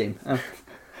self-esteem.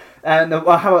 And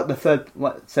well, how about the third?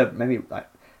 What? So maybe like,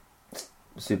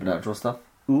 Supernatural stuff.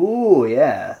 ooh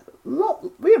yeah,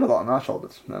 we have a lot on our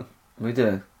shoulders. No. We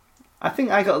do. I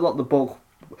think I got a lot of the bulk.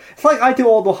 It's like I do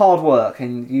all the hard work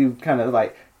and you kind of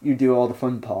like you do all the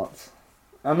fun parts.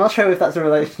 I'm not sure if that's a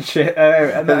relationship.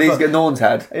 But these get Norns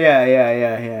had.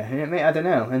 Yeah, mate, I don't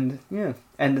know, and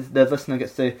and the listener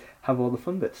gets to have all the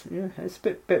fun bits. Yeah, it's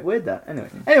a bit weird that. Anyway,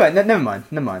 never mind.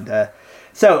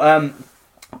 So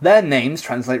their names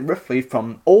translate roughly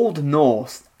from Old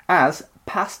Norse as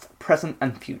past, present,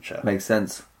 and future. Makes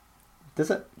sense.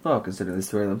 Does it? Well, considering there's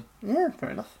 3 of them. Yeah,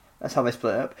 fair enough. That's how they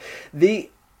split it up.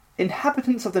 The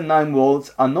inhabitants of the 9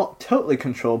 worlds are not totally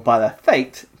controlled by their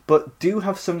fate, but do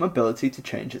have some ability to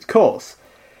change its course.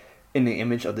 In the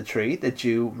image of the tree, the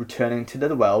dew returning to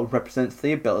the well represents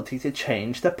the ability to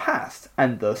change the past,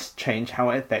 and thus change how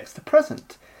it affects the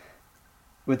present.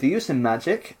 With the use of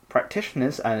magic,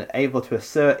 practitioners are able to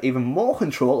assert even more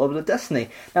control over the destiny.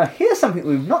 Now, here's something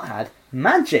we've not had: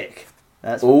 magic.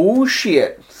 That's Oh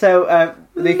shit! so.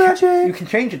 Magic. You can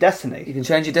change your destiny. You can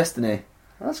change your destiny.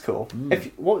 That's cool.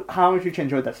 How would you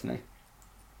change your destiny?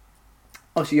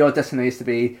 Oh, so your destiny is to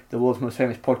be the world's most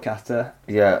famous podcaster.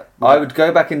 Yeah, I would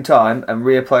go back in time and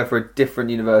reapply for a different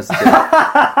university.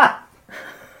 I'm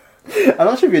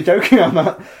not sure if you're joking or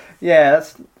not. Yeah,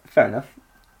 that's fair enough.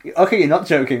 Okay, you're not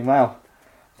joking. Wow.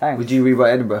 Thanks. Would you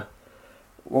rewrite Edinburgh?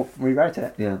 Well, rewrite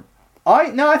it? Yeah.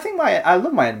 I think I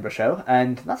love my Edinburgh show,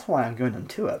 and that's why I'm going on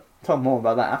tour. Talk more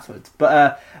about that afterwards.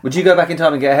 But Would you go back in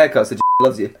time and get a haircut so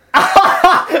loves you?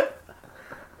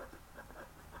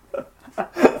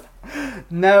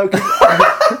 no.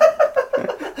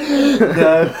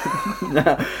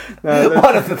 No.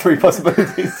 One of the 3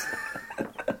 possibilities.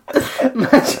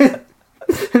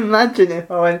 Imagine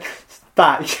if I went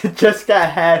back to just get a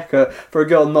haircut for a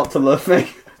girl not to love me.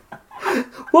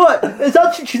 What? It's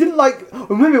actually, she didn't like.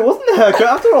 Well, maybe it wasn't a haircut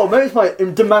after all. Maybe it's my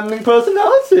demanding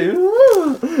personality.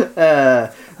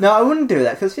 No, I wouldn't do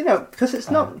that because it's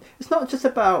not. It's not just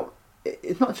about.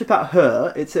 It's not just about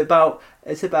her. It's about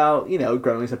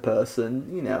growing as a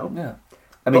person. Yeah.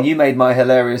 I mean, you made my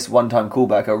hilarious one-time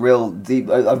callback a real deep.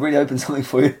 I've really opened something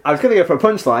for you. I was going to go for a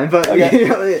punchline, but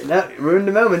Okay. no, ruined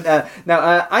the moment.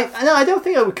 I don't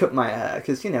think I would cut my hair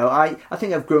because I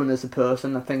think I've grown as a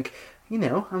person. I think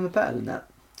I'm better than that.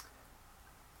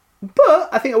 But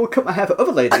I think I would cut my hair for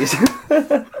other ladies.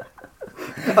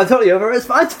 I'm totally over it. It's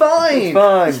fine. It's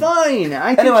fine.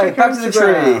 I can Anyway, check back your to the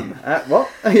Instagram. What?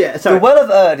 Yeah. Sorry. The Well of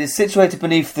Erd is situated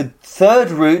beneath the 3rd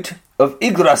root of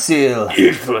Yggdrasil.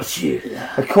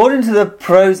 According to the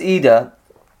Prose Edda,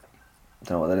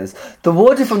 don't know what that is. The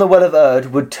water from the Well of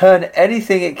Erd would turn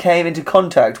anything it came into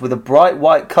contact with a bright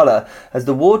white colour, as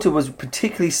the water was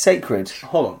particularly sacred.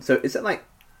 Hold on. So is it like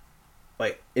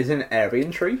is it an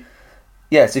Aryan tree?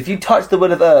 Yes, if you touch the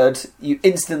Well of Erd, you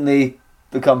instantly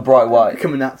become bright white.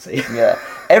 Become a Nazi. Yeah.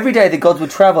 Every day the gods would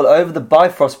travel over the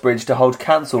Bifrost Bridge to hold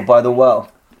council by the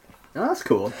well. Oh, that's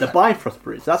cool. The Bifrost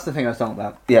Bridge. That's the thing I was talking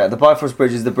about. Yeah, the Bifrost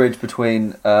Bridge is the bridge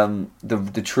between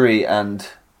the tree and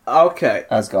Okay.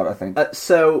 Asgard, I think. But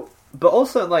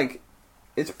also, like,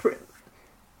 it's pretty...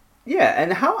 Yeah,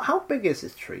 and how big is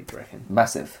this tree, do you reckon?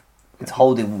 Massive. It's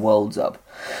holding worlds up.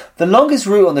 The longest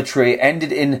route on the tree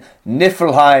ended in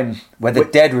Niflheim, where the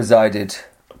dead resided.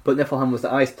 But Niflheim was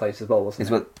the ice place as well,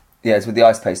 wasn't it? It's with the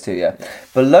ice place too, yeah.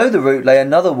 Below the route lay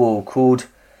another wall called...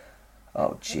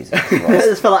 Oh, Jesus Christ.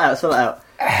 Let's spell it out.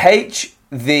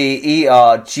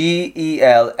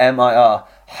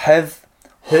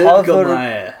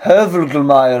 Hvergelmir.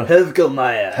 Hövgelmeier.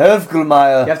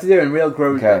 Hövgelmeier. You have to do it in real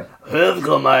grown. Okay.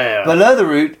 Hövgelmeier.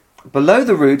 Below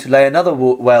the route lay another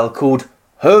well called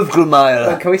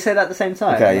Hövgelmeier. Can we say that at the same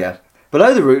time? Okay, yeah.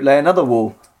 Below the route lay another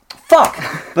wall.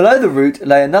 Fuck! Below the route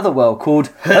lay another well called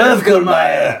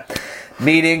Hövgelmeier,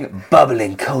 meaning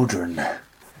bubbling cauldron.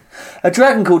 A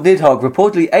dragon called Nidhogg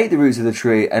reportedly ate the roots of the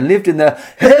tree and lived in the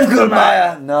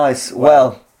Hövgelmeier. Nice.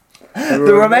 Well,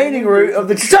 the remaining root of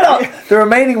the The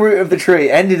remaining root of the tree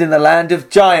ended in the land of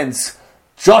giants.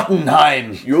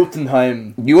 Jotunheim.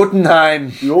 Jotunheim.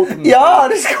 Yeah,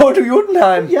 this is called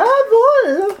Jotunheim.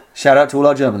 Jawohl. Shout out to all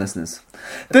our German listeners.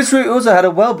 This route also had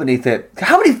a well beneath it.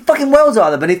 How many fucking wells are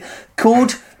there beneath?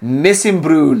 Called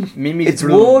Missimbrunn. Its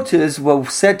waters were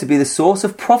said to be the source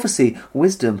of prophecy,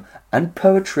 wisdom, and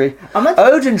poetry.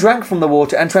 Odin drank from the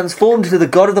water and transformed into the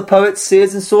god of the poets,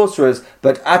 seers, and sorcerers,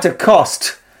 but at a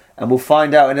cost. And we'll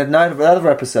find out in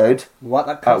another episode what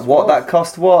that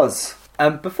cost was.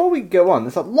 Before we go on,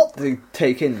 there's a lot to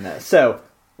take in there. So,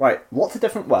 right, lots of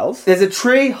different wells. There's a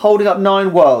tree holding up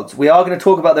 9 worlds. We are going to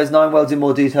talk about those 9 worlds in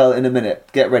more detail in a minute.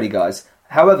 Get ready, guys.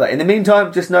 However, in the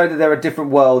meantime, just know that there are different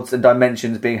worlds and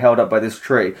dimensions being held up by this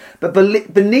tree. But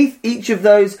beneath each of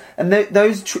those, and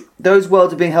those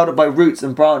worlds are being held up by roots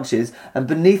and branches, and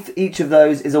beneath each of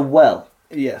those is a well.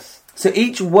 Yes. So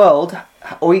each world,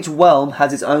 or each realm,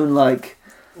 has its own,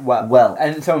 well.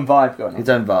 And its own vibe going on. Its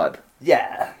own vibe.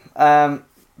 Yeah. But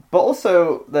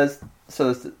also, there's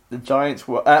the giants.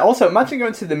 Also, imagine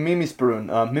going to the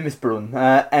Mimisbrunn,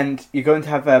 and you're going to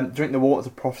have drink the waters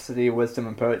of prophecy, wisdom,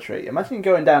 and poetry. Imagine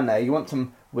going down there. You want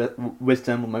some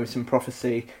wisdom or maybe some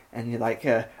prophecy, and you're like,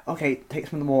 okay, take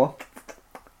some more.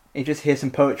 And you just hear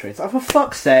some poetry. It's like, for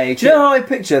fuck's sake! Do you know how I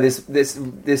picture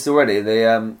this already?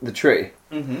 The tree.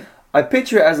 Mm-hmm. I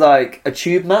picture it as like a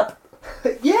tube map.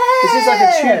 Yeah, it's just like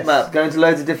a tube map going to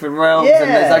loads of different realms, and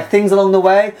there's like things along the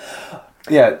way.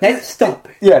 Yeah. Next stop.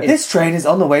 Yeah, this train is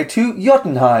on the way to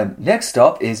Jotunheim. Next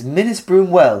stop is Minisbroom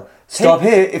Well. Stop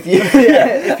here if you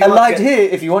and light here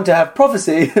if you want to have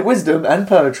prophecy, wisdom, and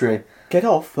poetry. Get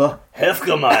off for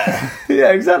Hövgelmeier.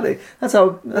 Yeah, exactly. That's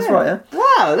right. Yeah.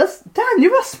 Wow, Dan.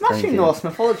 You are smashing Norse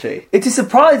mythology. It is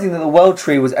surprising that the Well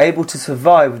Tree was able to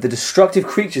survive with the destructive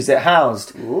creatures it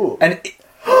housed. Ooh. An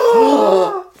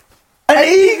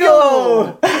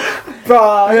eagle!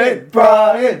 Brian!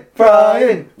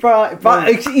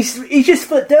 He just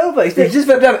flipped over.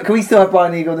 Can we still have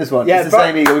Brian the Eagle in this one? Yeah, it's the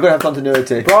same eagle. We've got to have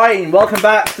continuity. Brian, welcome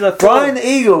back to the Brian the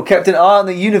Eagle kept an eye on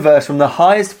the universe from the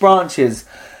highest branches.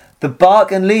 The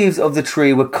bark and leaves of the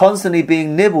tree were constantly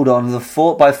being nibbled on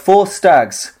by 4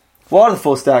 stags. What are the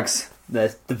 4 stags?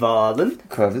 There's Dvalen,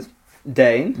 Corvus,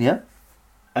 Dane, yeah,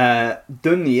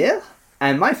 Dunir,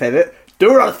 and my favourite,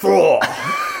 Durathor.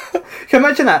 Can you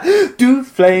imagine that?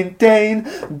 Duflane, Dane,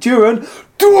 Duran,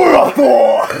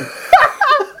 Durathor!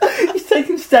 He's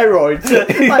taking steroids.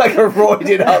 He's like a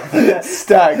roided up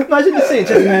stag. Imagine the scene.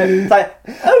 Just,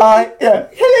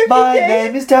 My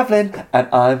name is Devlin, and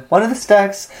I'm one of the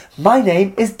stags. My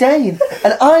name is Dane,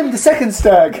 and I'm the second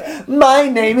stag. My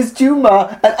name is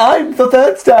Juma, and I'm the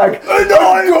third stag. And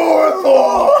I'm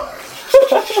Durathor!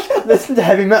 Listen to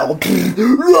heavy metal.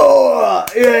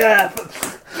 Yeah.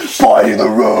 By the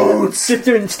roads. Just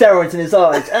doing steroids in his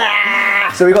eyes.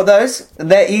 So we got those,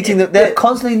 and they're eating. They're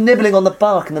constantly nibbling on the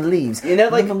bark and the leaves. You know,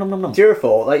 like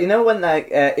Durathor. Like, you know when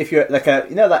if you're like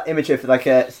you know that image of like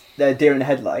a deer in the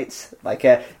headlights. Like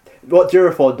what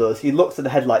Durathor does, he looks at the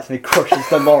headlights and he crushes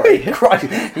the lorry.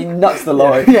 He nuts the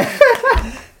lorry. Yeah.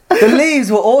 The leaves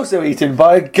were also eaten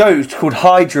by a goat called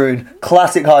Hydrune.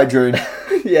 Classic Hydrune.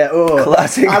 Yeah. Oh.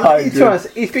 Classic Hydrune.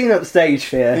 He's been upstaged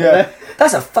here. Yeah.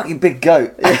 That's a fucking big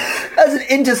goat. That's an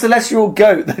intercelestial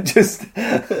goat that just...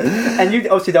 And you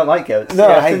obviously don't like goats. No,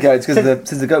 I hate goats because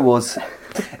since the goat wars.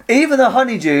 Even the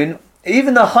honeydew,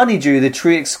 the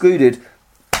tree excluded...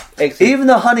 Even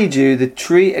the honeydew, the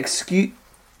tree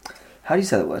How do you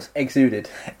say that word? Exuded.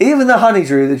 Even the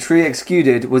honeydew, the tree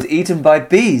exuded, was eaten by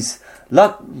bees.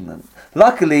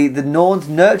 Luckily, the Norns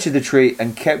nurtured the tree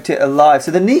and kept it alive.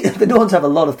 So the Norns have a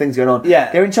lot of things going on. Yeah.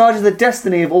 They're in charge of the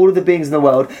destiny of all of the beings in the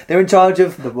world. They're in charge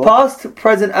of what? past,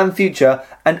 present, and future.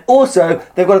 And also,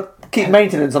 they've got to keep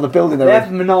maintenance on the building They they're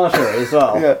have in. menagerie as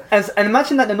well. Yeah. And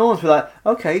imagine that the Norns were like,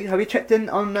 okay, have you checked in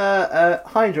on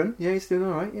Hydron? Yeah, he's doing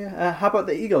alright, yeah. How about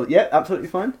the Eagle? Yeah, absolutely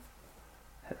fine.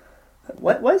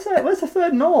 Where's the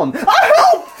third Norn? No!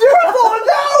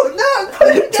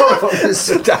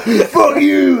 Fuck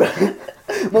you!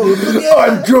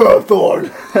 I'm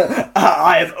Durthorn!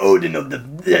 I am Odin of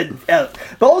the elf.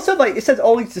 But also, like, it says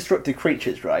all these destructive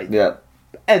creatures, right? Yeah.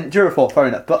 And Durthor, fair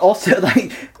enough. But also,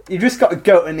 like, you just got a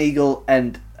goat and eagle,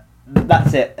 and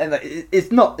that's it. And like, it's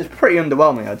pretty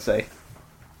underwhelming, I'd say.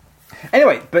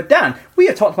 Anyway, but Dan, we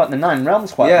have talked about the Nine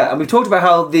Realms quite a lot. And we've talked about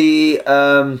how the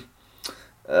I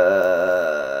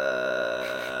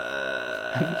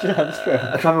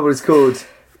can't remember what it's called.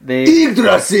 The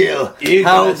Yggdrasil.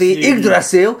 How the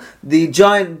Yggdrasil, the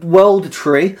giant world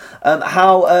tree,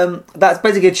 how that's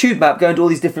basically a tube map going to all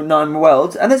these different 9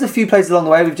 worlds. And there's a few places along the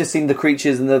way. We've just seen the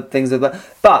creatures and the things like that.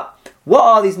 But what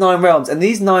are these 9 realms? And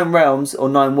these 9 realms or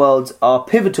 9 worlds are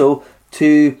pivotal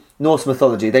to Norse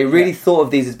mythology. They really thought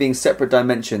of these as being separate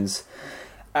dimensions.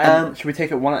 Should we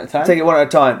take it one at a time? Take it one at a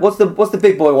time. What's the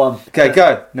big boy one? Okay,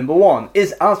 go. Number 1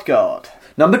 is Asgard.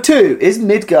 Number 2 is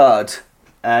Midgard.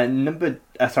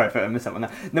 Sorry, I missed that one.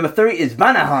 Number 3 is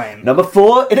Vanaheim. Number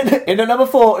 4, in at number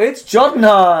 4, it's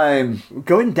Jotunheim.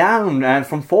 Going down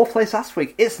from 4th place last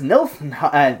week, it's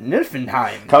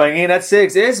Niflheim. Coming in at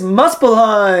 6 is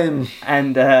Muspelheim.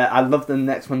 And I love the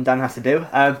next one Dan has to do.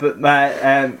 But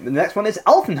the next one is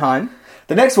Alfenheim.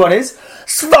 The next one is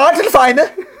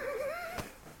Svartalfheim.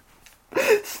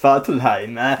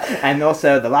 Svartalfheim. And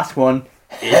also the last one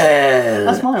is... Hell.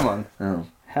 That's my one. Oh,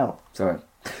 Hell. sorry.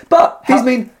 But these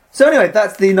mean... So anyway,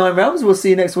 that's the 9 realms. We'll see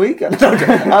you next week.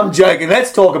 I'm joking.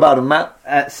 Let's talk about them,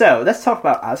 Matt. So, let's talk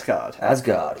about Asgard.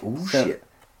 Asgard. Ooh, shit.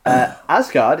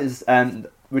 Asgard is...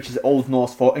 which is Old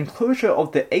Norse for enclosure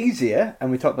of the Aesir,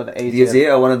 and we talked about the Aesir. The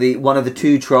Aesir are one of the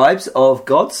 2 tribes of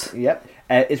gods. Yep,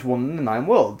 it's one of the 9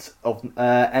 worlds,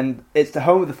 and it's the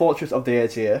home of the fortress of the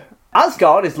Aesir.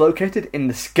 Asgard is located in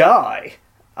the sky,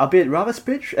 albeit rather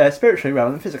spiritually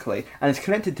rather than physically, and is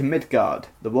connected to Midgard,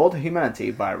 the world of humanity,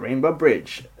 by a rainbow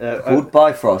bridge Called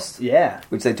Bifrost. Yeah.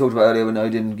 Which they talked about earlier when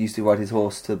Odin used to ride his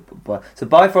horse to... So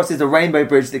Bifrost is a rainbow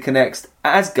bridge that connects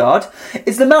Asgard.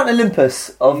 It's the Mount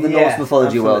Olympus of the Norse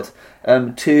mythology world.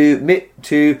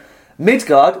 To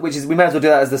Midgard, which is... We may as well do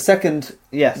that as the second...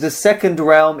 Yes. The second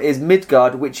realm is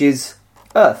Midgard, which is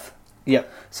Earth. Yep.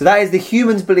 So that is the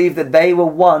humans believe that they were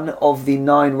one of the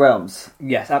 9 realms.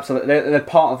 Yes, absolutely. They're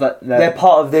part of that. They're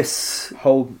part of this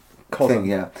whole cosmos. thing,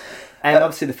 yeah. And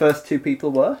obviously the first 2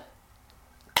 people were...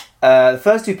 The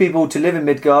first 2 people to live in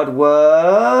Midgard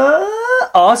were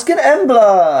Ask and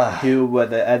Embla, who were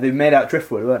they made out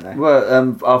driftwood, weren't they?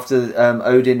 Were after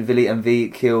Odin, Vili, and V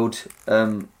killed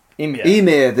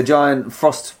Ymir, the giant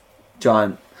frost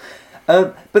giant.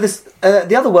 But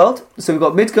the other world, so we've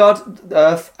got Midgard,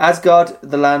 Earth, Asgard,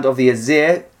 the land of the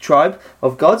Aesir tribe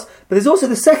of gods. But there's also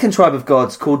the second tribe of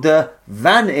gods called the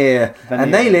Vanir.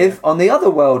 And they live on the other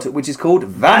world, which is called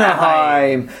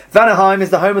Vanaheim. Vanaheim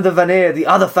is the home of the Vanir, the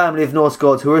other family of Norse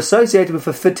gods who are associated with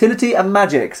fertility and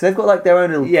magic. So they've got like their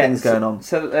own little things going on.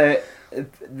 So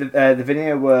the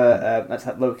Vanir were that's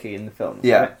like Loki in the film.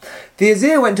 Yeah. Right? The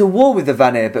Aesir went to war with the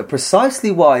Vanir, but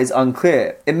precisely why is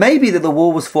unclear. It may be that the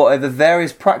war was fought over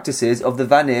various practices of the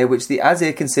Vanir which the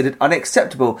Aesir considered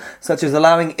unacceptable, such as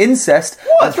allowing incest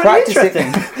and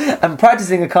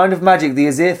practicing a kind of magic the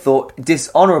Aesir thought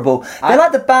dishonourable. They're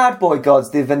like the bad boy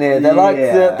gods, the Vanir. They're like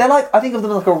I think of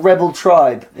them like a rebel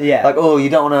tribe. Yeah. Like, oh, you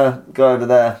don't want to go over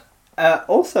there.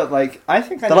 Also, like, I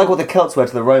think they're like what the Celts were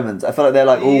to the Romans. I feel like they're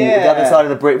like, oh, the other side of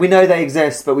the brick. We know they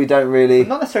exist, but we don't really...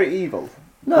 Not necessarily evil.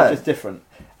 No. It's just different.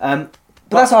 But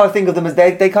that's how I think of them, as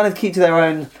they kind of keep to their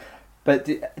own... But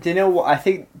do you know what? I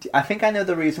think I know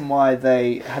the reason why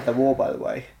they had the war, by the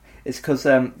way. It's because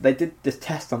they did this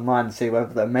test online to see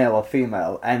whether they're male or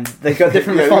female, and they got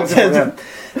different responses.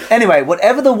 Anyway,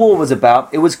 whatever the war was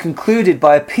about, it was concluded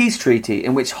by a peace treaty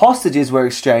in which hostages were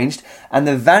exchanged, and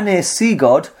the Vanir sea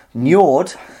god,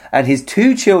 Njord, and his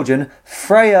 2 children,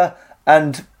 Freya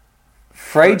and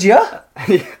Freyja?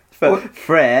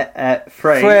 Frey and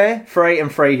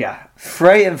Freyja.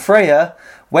 Frey and Freya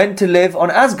went to live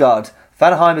on Asgard.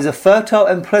 Vanaheim is a fertile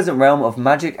and pleasant realm of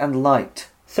magic and light.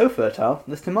 So fertile,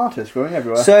 there's tomatoes growing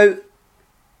everywhere. So,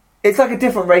 It's like a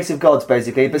different race of gods,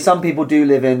 basically, but some people do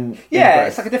live in Yeah, Earth.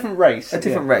 it's like a different race. A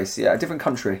different race, yeah, a different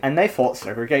country. And they thought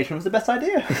segregation was the best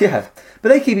idea. Yeah, but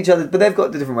they keep each other, but they've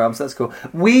got the different realms, so that's cool.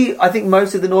 I think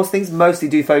most of the Norse things mostly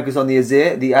do focus on the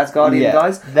Azir, the Asgardian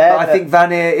guys. But I think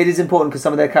Vanir, it is important because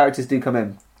some of their characters do come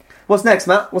in. What's next,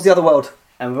 Matt? What's the other world?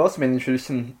 And we've also been introduced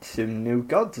to new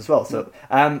gods as well. So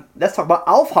let's talk about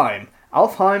Alfheim.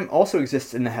 Alfheim also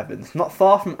exists in the heavens, not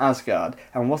far from Asgard,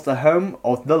 and was the home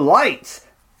of the light,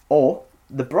 or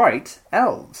the bright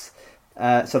elves.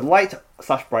 So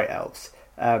light/bright elves.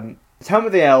 It's home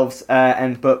of the elves,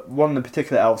 but one of the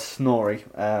particular elves, Snorri,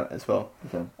 as well.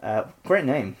 Okay. Great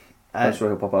name. I'm sure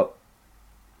he'll pop up.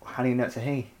 How do you know it's a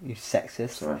he? You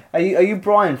sexist. Sorry. Are you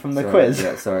Brian from the quiz?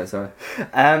 Yeah, sorry.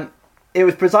 It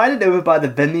was presided over by the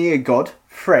Vanir god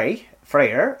Freyr,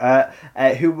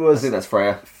 who was... I think that's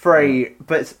Freya. Frey,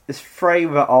 but it's Frey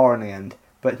with an R on the end,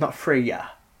 but it's not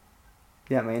Freya.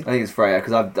 You know what I mean? I think it's Freya,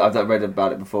 because I've read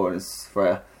about it before, and it's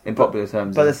Freya, in popular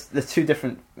terms. But there's two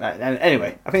different...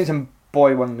 anyway, I think it's a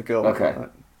boy, one and a girl. Okay.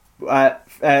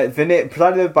 Vanir,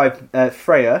 presided over by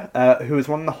Freya, who was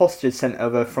one of the hostages sent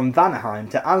over from Vanaheim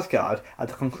to Asgard at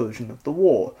the conclusion of the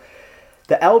war.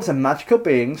 The elves are magical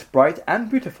beings, bright and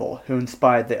beautiful, who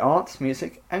inspired the arts,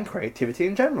 music, and creativity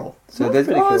in general. So that's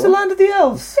pretty cool. It's the land of the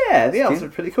elves. Yeah, the elves are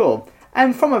pretty cool.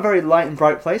 And from a very light and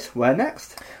bright place, where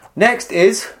next? Next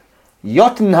is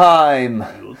Jotunheim.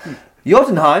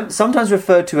 Jotunheim, sometimes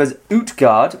referred to as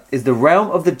Utgard, is the realm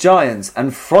of the giants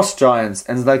and frost giants,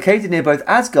 and is located near both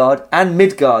Asgard and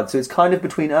Midgard, so it's kind of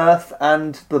between Earth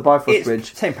and the Bifrost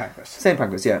Bridge. St. Pancras. St.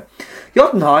 Pancras, yeah.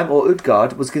 Jotunheim, or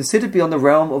Utgard, was considered beyond the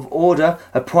realm of order,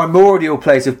 a primordial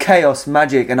place of chaos,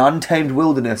 magic, and untamed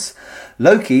wilderness.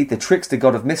 Loki, the trickster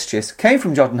god of mischief, came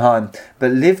from Jotunheim,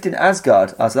 but lived in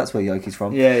Asgard. So that's where Loki's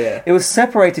from. Yeah. It was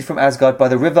separated from Asgard by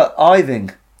the river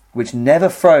Iving, which never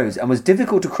froze and was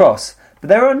difficult to cross. But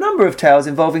there are a number of tales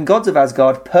involving gods of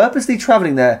Asgard purposely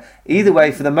travelling there. Either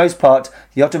way, for the most part,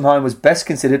 Jotunheim was best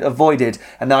considered avoided.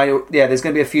 And now, there's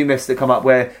going to be a few myths that come up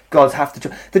where gods have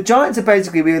to... The giants are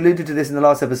basically, we alluded to this in the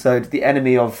last episode, the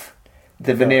enemy of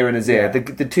the Vanir and Azir. Yeah.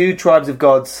 The two tribes of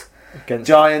gods,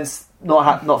 giants,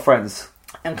 not friends.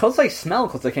 And because they smell,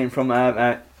 because they came from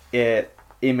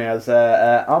Ymir's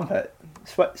armpit.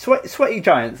 Sweaty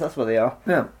giants, that's what they are.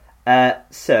 Yeah.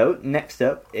 So, next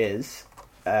up is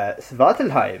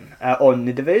Svartalheim, or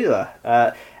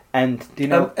Nidavellir. And do you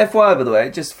know... FYI, by the way,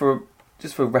 just for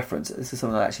reference, this is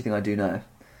something I actually think I do know.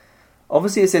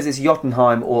 Obviously, it says it's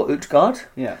Jotunheim or Utgard.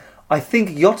 Yeah. I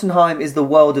think Jotunheim is the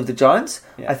world of the giants.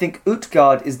 Yeah. I think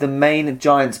Utgard is the main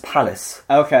giant's palace.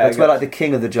 Okay, That's where the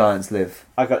king of the giants live.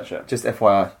 I gotcha. Just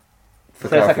FYI, for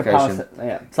So it's like clarification. a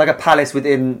palace, It's like a palace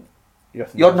within...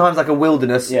 Jotunheim's like a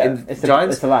wilderness in it's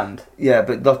giants. It's a land. Yeah,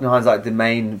 but Jotunheim's like the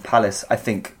main palace, I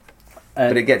think.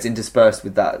 But it gets interspersed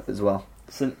with that as well.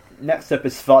 So next up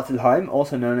is Svartalheim,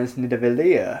 also known as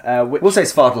Nidavellir. We'll say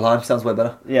Svartalheim, sounds way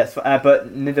better. Yes,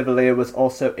 but Nidavellir was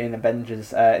also in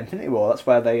Avengers Infinity War. That's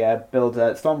where they build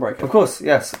Stormbreaker. Of course,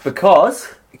 yes. Because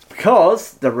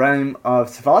the realm of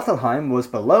Svartalheim was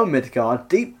below Midgard,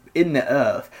 deep in the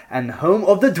earth, and home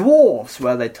of the dwarves,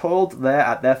 where they toiled there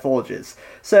at their forges.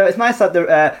 So it's nice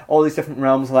that all these different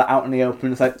realms are out in the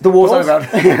open. It's like the dwarves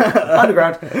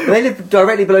underground. They live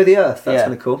directly below the earth. That's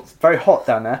kind of cool. It's very hot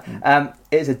down there.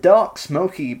 It is a dark,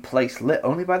 smoky place lit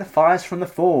only by the fires from the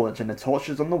forge and the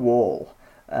torches on the wall.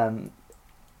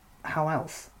 How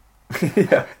else?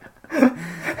 Yeah.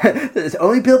 It's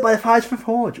only built by the fires from the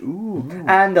forge. Ooh.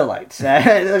 And the lights.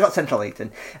 They've got central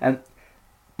heating.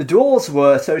 The dwarves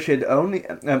were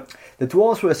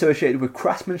associated with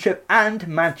craftsmanship and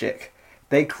magic.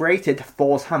 They created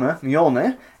Thor's hammer,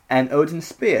 Mjolnir, and Odin's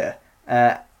spear,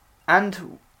 as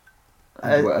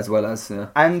well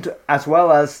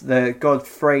as the god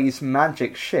Frey's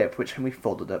magic ship, which can be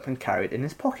folded up and carried in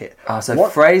his pocket. So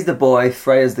Frey's the boy,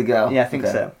 Freya's the girl. Yeah, I think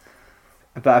so.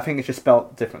 But I think it's just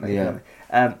spelled differently. Yeah.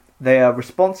 They are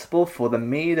responsible for the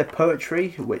mead of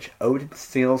poetry, which Odin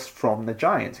steals from the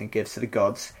giants and gives to the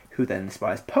gods, who then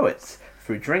inspires poets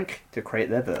through drink to create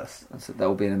their verse. That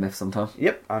will be in a myth sometime.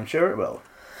 Yep, I'm sure it will.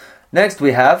 Next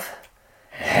we have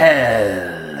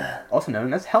Hel. Also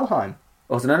known as Helheim.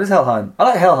 Also known as Helheim. I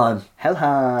like Helheim.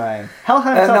 Helheim.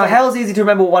 Now Hel's easy to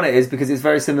remember what one it is because it's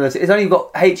very similar to... It's only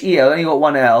got H-E-L, only got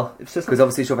one L, because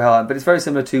obviously it's short for Helheim, but it's very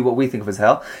similar to what we think of as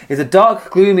Hel. It's a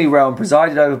dark, gloomy realm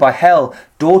presided over by Hel,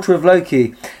 daughter of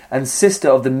Loki, and sister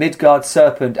of the Midgard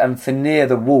serpent and Fenrir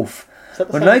the wolf.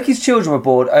 When Loki's children were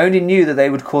born, Odin knew that they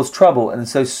would cause trouble, and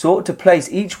so sought to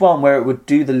place each one where it would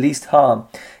do the least harm.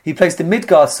 He placed the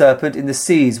Midgard serpent in the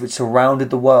seas which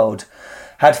surrounded the world.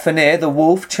 had Fenrir the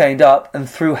wolf chained up and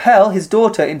threw Hel, his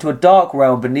daughter, into a dark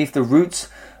realm beneath the roots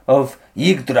of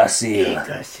Yggdrasil,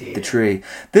 the tree.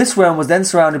 This realm was then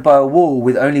surrounded by a wall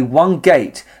with only one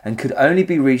gate and could only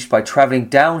be reached by travelling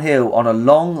downhill on a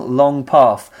long, long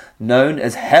path known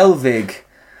as Helvig.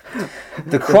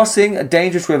 The crossing a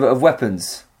dangerous river of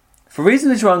weapons. For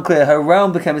reasons which are unclear, her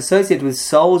realm became associated with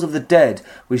souls of the dead,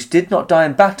 which did not die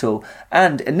in battle,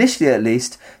 and, initially at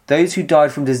least, those who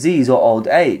died from disease or old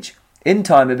age. In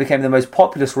time, it became the most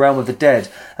populous realm of the dead,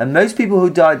 and most people who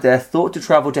died there thought to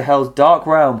travel to Hel's dark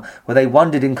realm, where they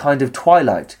wandered in kind of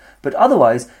twilight, but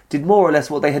otherwise did more or less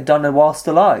what they had done whilst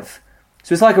alive.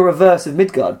 So it's like a reverse of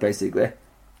Midgard, basically.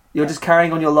 You're just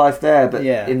carrying on your life there, but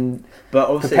in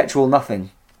perpetual nothing.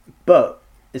 But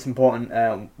it's important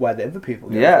where the other people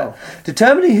go. Yeah. As well.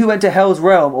 Determining who went to Hel's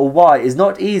realm or why is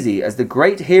not easy, as the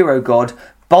great hero god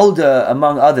Baldur,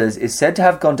 among others, is said to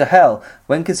have gone to Hel.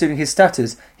 When considering his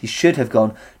status, he should have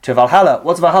gone to Valhalla.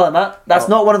 What's Valhalla, Matt? That's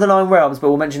not one of the 9 realms, but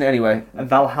we'll mention it anyway. And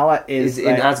Valhalla is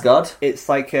in Asgard. It's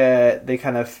like the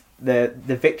kind of the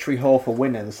victory hall for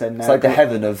winners, and it's like the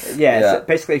heaven of So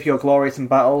basically, if you're glorious in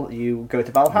battle, you go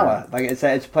to Valhalla. Like it's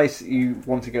a place you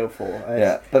want to go for.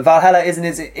 But Valhalla isn't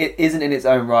in its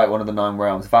own right one of the 9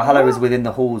 realms. Valhalla is within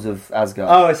the halls of Asgard.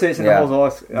 Oh, so it's in the halls of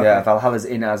Asgard. Okay. Yeah, Valhalla's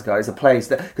in Asgard. It's a place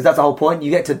because that's the whole point.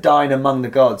 You get to dine among the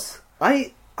gods.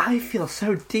 I feel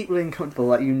so deeply uncomfortable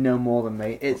that you know more than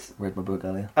me. Read my book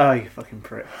earlier. Oh, you fucking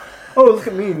prick. Oh, look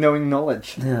at me knowing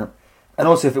knowledge. Yeah, and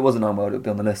also if it was a 9 world, it would be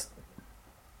on the list.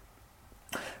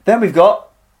 Then we've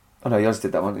got... Oh no, you just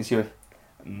did that one. It's you.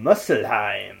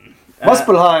 Muspelheim.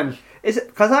 Muspelheim. Is it?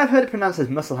 Because I've heard it pronounced as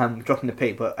Muspelheim, dropping the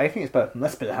P, but I think it's both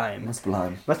Muspelheim.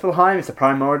 Muspelheim. Muspelheim is the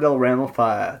primordial realm of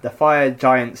fire. The fire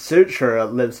giant Surtur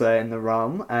lives there in the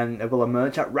realm, and it will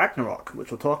emerge at Ragnarok,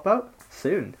 which we'll talk about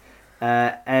soon.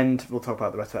 And we'll talk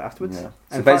about the rest of it afterwards. Yeah.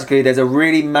 So basically, there's a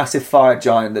really massive fire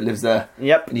giant that lives there.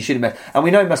 Yep. And you should have met. And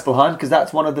we know Muspelheim because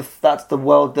that's that's the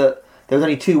world that there was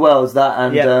only 2 worlds. That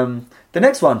and the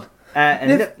next one.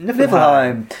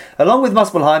 Niflheim. Along with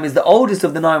Muspelheim is the oldest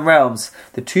of the 9 realms,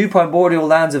 the 2 primordial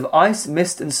lands of ice,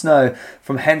 mist, and snow.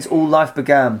 From hence all life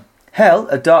began. Hel,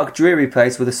 a dark, dreary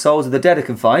place where the souls of the dead are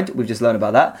confined. We've just learned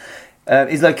about that.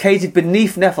 Is located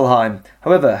beneath Niflheim.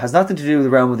 However, has nothing to do with the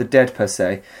realm of the dead per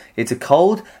se. It's a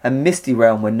cold and misty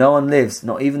realm where no one lives,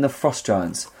 not even the frost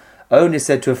giants. Odin is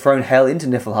said to have thrown Hel into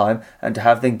Niflheim and to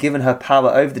have then given her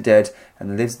power over the dead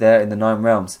and lives there in the 9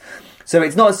 realms. So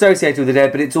it's not associated with the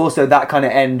dead, but it's also that kind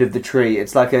of end of the tree.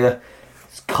 It's like a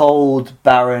cold,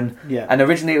 barren. Yeah. And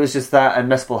originally it was just that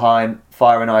and Muspelheim,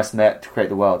 fire and ice met to create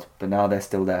the world. But now they're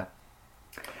still there.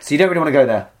 So you don't really want to go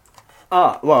there.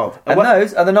 Ah, well. And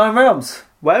those are the 9 realms.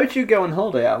 Where would you go on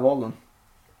holiday out of all of them?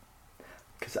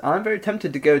 Because I'm very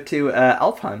tempted to go to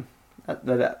Alfheim. I'd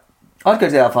go to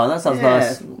Alfheim. That sounds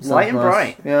nice. Light and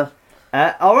bright. Yeah.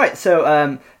 Alright,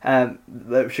 so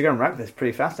we should go and rank this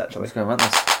pretty fast, actually. Let's go and rank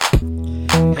this.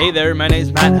 Hey there, my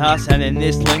name's Matt Huss, and in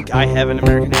this link I have an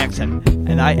American accent,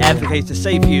 and I advocate the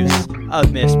safe use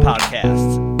of missed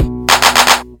podcasts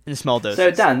in small doses.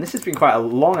 So Dan, this has been quite a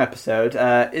long episode.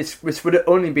 This would have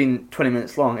only been 20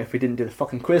 minutes long if we didn't do the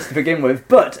fucking quiz to begin with,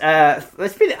 but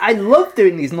I love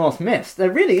doing these Norse myths. They're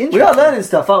really interesting. We are learning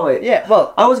stuff, aren't we? Yeah,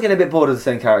 well... I was getting a bit bored of the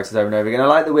same characters over and over again. I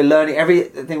like that we're learning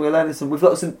everything we're learning. We've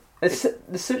got some... There's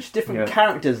such different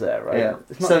characters there, right? Yeah.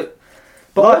 It's not...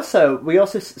 But we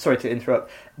also, sorry to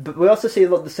interrupt, but we also see a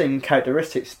lot of the same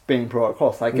characteristics being brought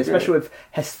across, like especially with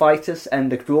Hephaestus and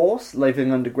the dwarves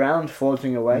living underground,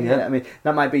 forging away. Yeah. I mean,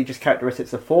 that might be just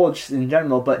characteristics of Forge in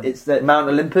general, but it's that Mount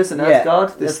Olympus and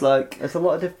Asgard. There's a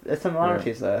lot of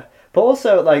similarities there, but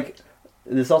also like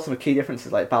there's also key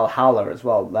differences like Valhalla as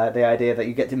well. Like the idea that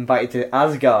you get invited to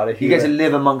Asgard if you get to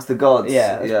live amongst the gods.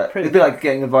 Yeah, it'd be like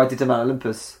getting invited to Mount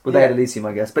Olympus. Well, they had Elysium,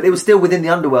 I guess, but it was still within the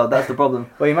underworld. That's the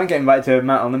problem. Well, you might get invited to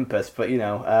Mount Olympus, but you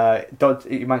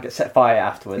you might get set fire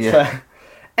afterwards. Yeah.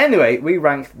 Anyway, we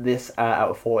ranked this out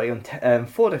of 40 on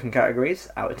 4 different categories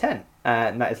out of 10,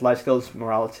 and that is life skills,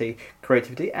 morality,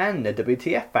 creativity, and the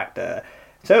WTF factor.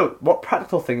 So, what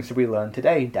practical things did we learn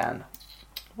today, Dan?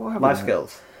 Life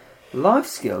skills. Life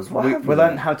skills? We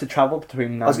learned how to travel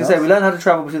between 9 I was going to say, we learned how to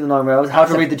travel between the 9 realms, how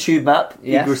to read the tube map,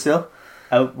 Yggdrasil.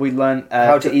 We learned...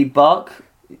 how to eat bark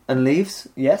and leaves.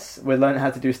 Yes, we learned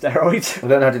how to do steroids. We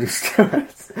learned how to do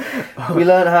steroids. We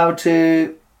learned how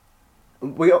to...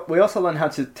 We also learned how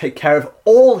to take care of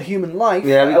all human life.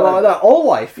 Yeah, we got all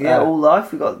life. Yeah, all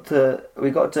life. We got to...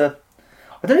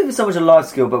 I don't know if it's so much a life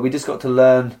skill, but we just got to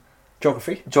learn...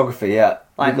 Geography, yeah.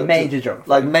 Like major geography.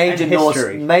 Like major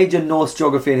Norse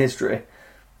geography and history.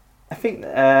 I think,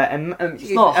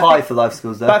 It's not high for life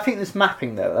skills though. But I think there's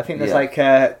mapping though. I think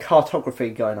there's cartography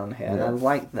going on here, and I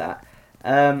like that.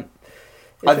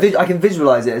 I can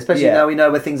visualise it, especially now we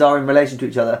know where things are in relation to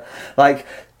each other. Like,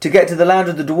 to get to the land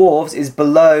of the dwarves is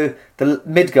below the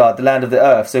Midgard, the land of the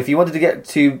earth. So if you wanted to get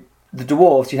to the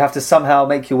dwarves, you have to somehow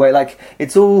make your way. Like,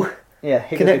 it's all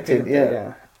connected.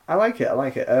 Yeah. I like it.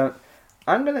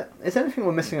 Is there anything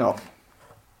we're missing off?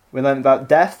 We learned about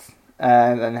death,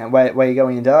 and where you go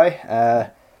when you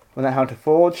die. We learned how to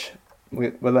forge.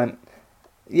 We learned...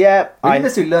 Yeah, we didn't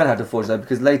necessarily learn how to forge though,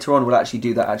 because later on we'll actually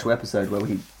do that actual episode where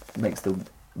he makes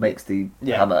the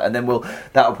hammer, and then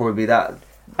that'll probably be that.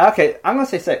 Okay, I'm gonna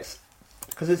say 6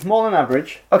 because it's more than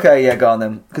average. Okay, yeah, go on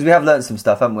then, because we have learned some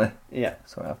stuff, haven't we? Yeah.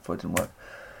 Sorry, I thought it didn't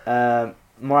work.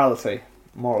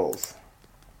 Morals.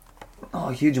 Oh,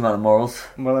 a huge amount of morals.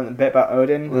 We learned a bit about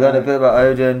Odin. We learned a bit about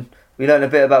Odin. We learned a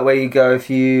bit about where you go if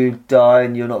you die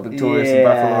and you're not victorious in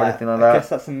battle or anything like that. I guess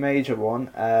that's a major one.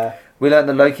 We learned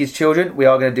that Loki's children, we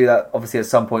are going to do that obviously at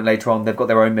some point later on. They've got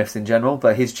their own myths in general,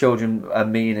 but his children are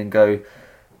mean and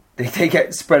they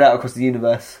get spread out across the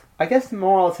universe. I guess the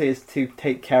morality is to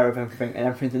take care of everything, and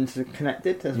everything's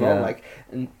interconnected as well. Like,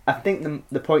 and I think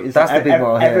the point is that's the big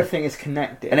moral here. Everything is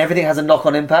connected, and everything has a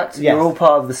knock-on impact. Yes. You're all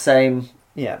part of the same.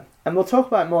 Yeah, and we'll talk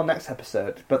about it more next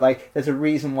episode. But like, there's a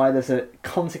reason why there's a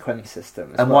consequence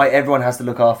system, and why everyone has to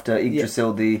look after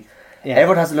Yggdrasil.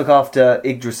 Everyone has to look after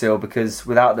Yggdrasil because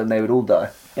without them they would all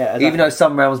die. Yeah, exactly. Even though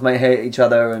some realms may hate each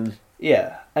other and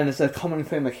and it's a common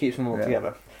thing that keeps them all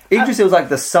together. Yggdrasil's like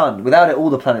the sun. Without it, all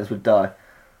the planets would die.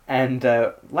 And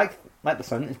like the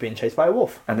sun, it's being chased by a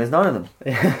wolf. And there's 9 of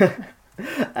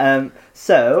them.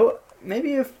 So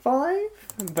maybe a 5,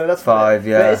 but that's 5.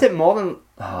 Yeah. But is it more than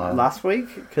last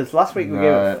week? Because last week we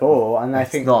gave it 4, and I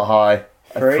think it's not high.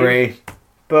 3.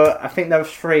 But I think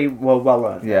those 3 were well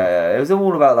earned. Yeah. It was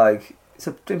all about like it's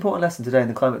an important lesson today in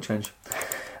the climate change.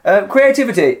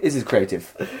 Creativity. This is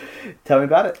creative. Tell me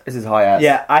about it. This is high ass.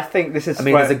 Yeah, I think this is. I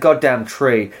mean, there's a goddamn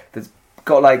tree that's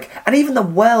got like, and even the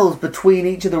wells between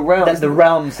each of the realms. The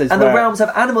realms is and the realms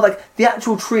have animal. Like the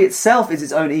actual tree itself is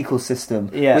its own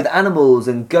ecosystem. Yeah. With animals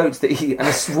and goats that eat and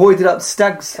roided up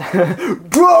stags.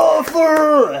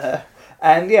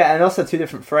 And and also 2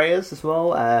 different Freyas as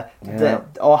well.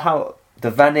 The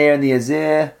Vanir and the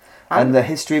Azir. And the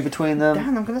history between them.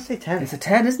 Dan, I'm going to say 10. It's a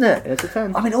 10, isn't it? It's a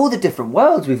 10. I mean, all the different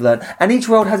worlds we've learned. And each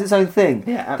world has its own thing.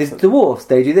 Yeah, absolutely. The dwarves,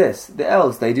 they do this. The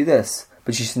elves, they do this.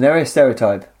 But you should never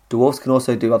stereotype. Dwarves can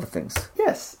also do other things.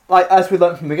 Yes. Like, as we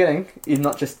learned from the beginning, you're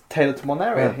not just tailored to one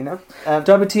area, you know?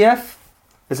 WTF?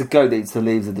 There's a goat that eats the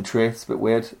leaves of the tree. It's a bit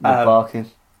weird.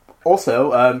 Barking.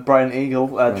 Also, Brian Eagle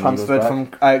transferred from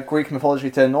Greek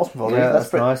mythology to Norse mythology. Yeah,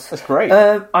 that's nice. That's great.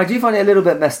 I do find it a little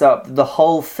bit messed up. The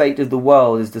whole fate of the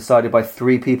world is decided by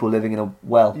 3 people living in a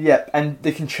well. Yeah, and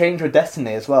they can change your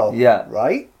destiny as well. Yeah.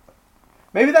 Right?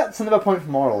 Maybe that's another point for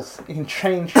morals. You can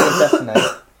change your destiny.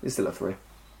 It's still a 3.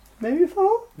 Maybe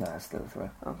 4? No, it's still a 3.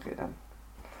 Okay, then.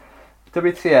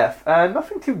 WTF.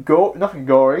 Nothing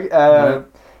gory. No.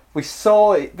 We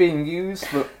saw it being used,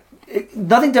 but...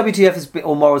 Nothing WTF has been,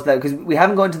 or morals there, because we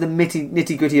haven't gone to the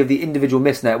nitty gritty of the individual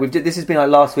myths now. This has been like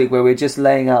last week where we're just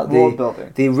laying out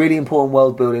the really important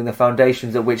world building, the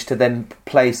foundations at which to then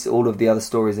place all of the other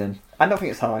stories in. I don't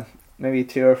think it's high. Maybe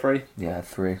 2 or 3. Yeah,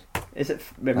 3. Is it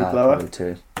maybe lower? Probably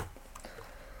 2.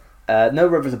 No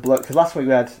rivers of blood, because last week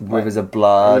we had rivers of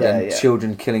blood and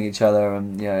children killing each other,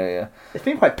 and yeah. It's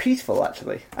been quite peaceful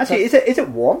actually. Actually, is it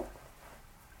 1?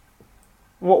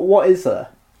 What is there?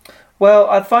 Well,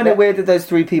 I find it weird that those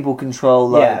 3 people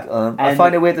control. I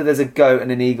find it weird that there's a goat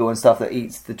and an eagle and stuff that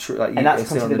eats the tree, and that's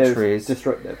considered on the trees.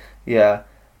 Destructive. Yeah,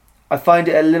 I find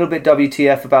it a little bit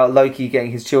WTF about Loki getting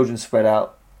his children spread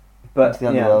out, into the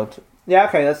underworld. Yeah,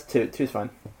 okay, that's 2. 2's fine.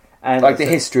 And like the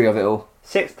history of it all.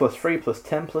 6 plus 3 plus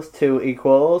 10 plus 2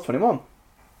 equals 21.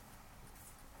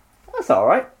 That's all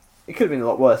right. It could have been a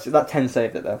lot worse. That 10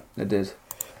 saved it though. It did.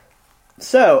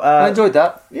 So I enjoyed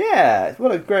that. Yeah,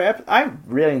 what a great episode. I'm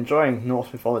really enjoying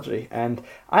Norse mythology, and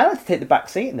I like to take the back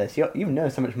seat in this. You know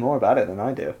so much more about it than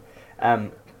I do.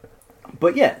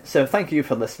 But yeah, so thank you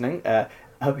for listening. I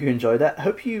hope you enjoyed it. I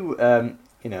hope you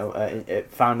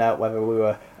found out whether we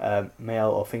were male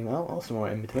or female or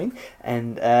somewhere in between.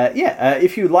 And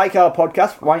if you like our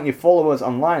podcast, why don't you follow us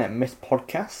online at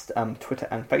misspodcast, Twitter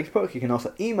and Facebook. You can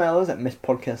also email us at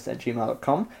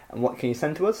misspodcast@gmail.com. And what can you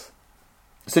send to us?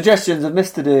 Suggestions of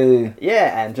Mr. Do.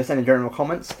 Yeah, and just any general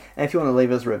comments. And if you want to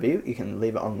leave us a review, you can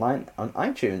leave it online on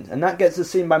iTunes. And that gets us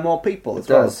seen by more people as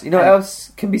well. You know what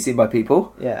else can be seen by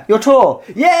people? Yeah. Your tour!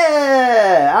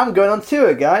 Yeah! I'm going on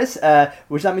tour, guys.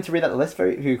 Would you like me to read out the list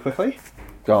very quickly?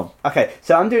 Go on. Okay,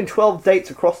 so I'm doing 12 dates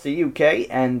across the UK,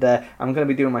 and I'm going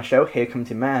to be doing my show, Here Comes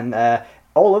Your Man,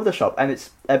 all over the shop, and it's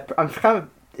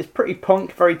pretty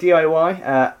punk, very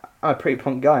DIY. I'm a pretty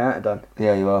punk guy, aren't I, Dan?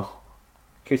 Yeah, you are.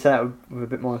 Can you say that with a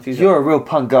bit more enthusiasm? You're a real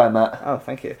punk guy, Matt. Oh,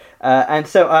 thank you. And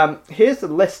so here's the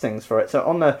listings for it. So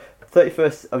on the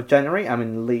 31st of January, I'm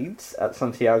in Leeds at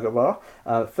Santiago Bar.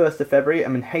 1st of February,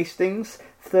 I'm in Hastings.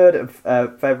 3rd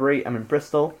of February, I'm in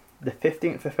Bristol. The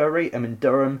 15th of February, I'm in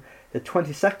Durham. The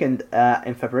 22nd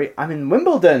in February, I'm in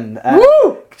Wimbledon.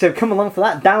 Woo! So come along for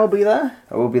that. Dan will be there.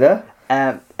 I will be there.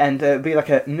 And it'll be like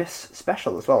a Miss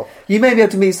special as well. You may be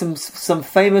able to meet some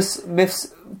famous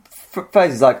myths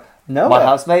phrases like Noah. my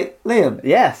housemate Liam,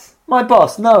 Yes. my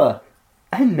boss Noah,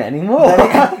 And many more.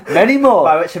 many more.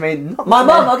 By which I mean... not My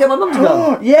many. mum, I'll get my mum to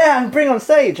come. Yeah, and bring on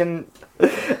stage. And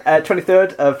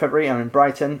 23rd of February, I'm in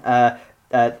Brighton. The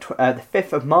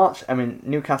 5th of March, I'm in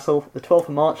Newcastle. The 12th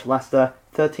of March, Leicester.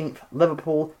 13th,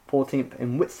 Liverpool. 14th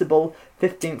in Whitstable.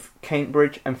 15th,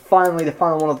 Cambridge. And finally, the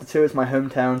final one of the two is my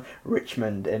hometown,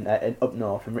 Richmond, in up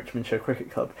north, in Richmondshire Cricket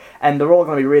Club. And they're all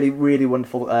going to be really, really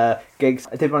wonderful gigs.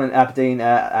 I did one in Aberdeen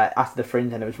after the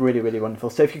Fringe, and it was really, really wonderful.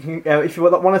 So if you can, if you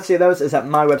want to see those, it's at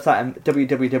my website,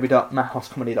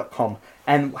 www.matthosscomedy.com.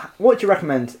 And what do you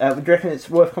recommend? Would you reckon it's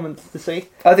worth coming to see?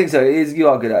 I think so. You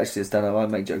are good actually, stand up. I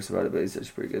make jokes about it, but it's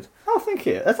actually pretty good. Oh, thank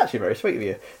you. That's actually very sweet of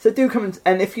you. So do come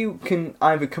and if you can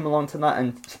either come along to that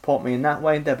and support me in that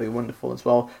way, that'd be wonderful as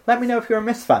well. Let me know if you're a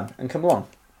Miss fan and come along.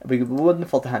 It'd be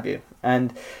wonderful to have you.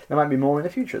 And there might be more in the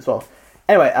future as well.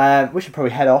 Anyway, we should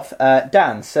probably head off.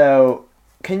 Dan, so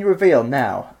can you reveal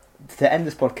now, to end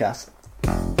this podcast,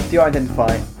 do you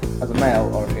identify as a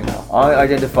male or a female? I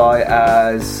identify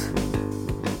as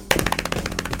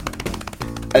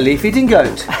a leaf-eating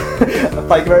goat.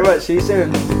 Thank you very much. See you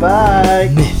soon. Bye.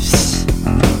 Myths,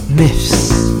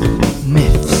 myths,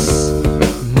 myths,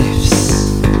 myths,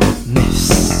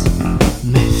 myths,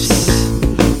 myths,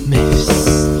 myths,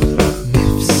 myths,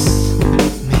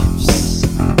 myths,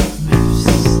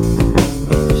 myths,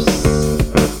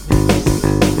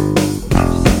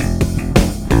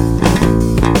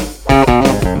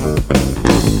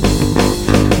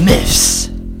 myths.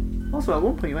 Also, at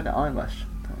one point you went to eyelash.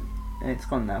 It's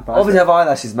gone now. But Obviously have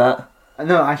eyelashes, Matt.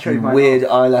 no, I showed you my Weird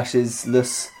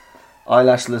eyelashes-less.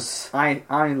 Eyelashless.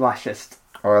 eyelashist.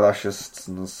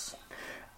 Eyelashes.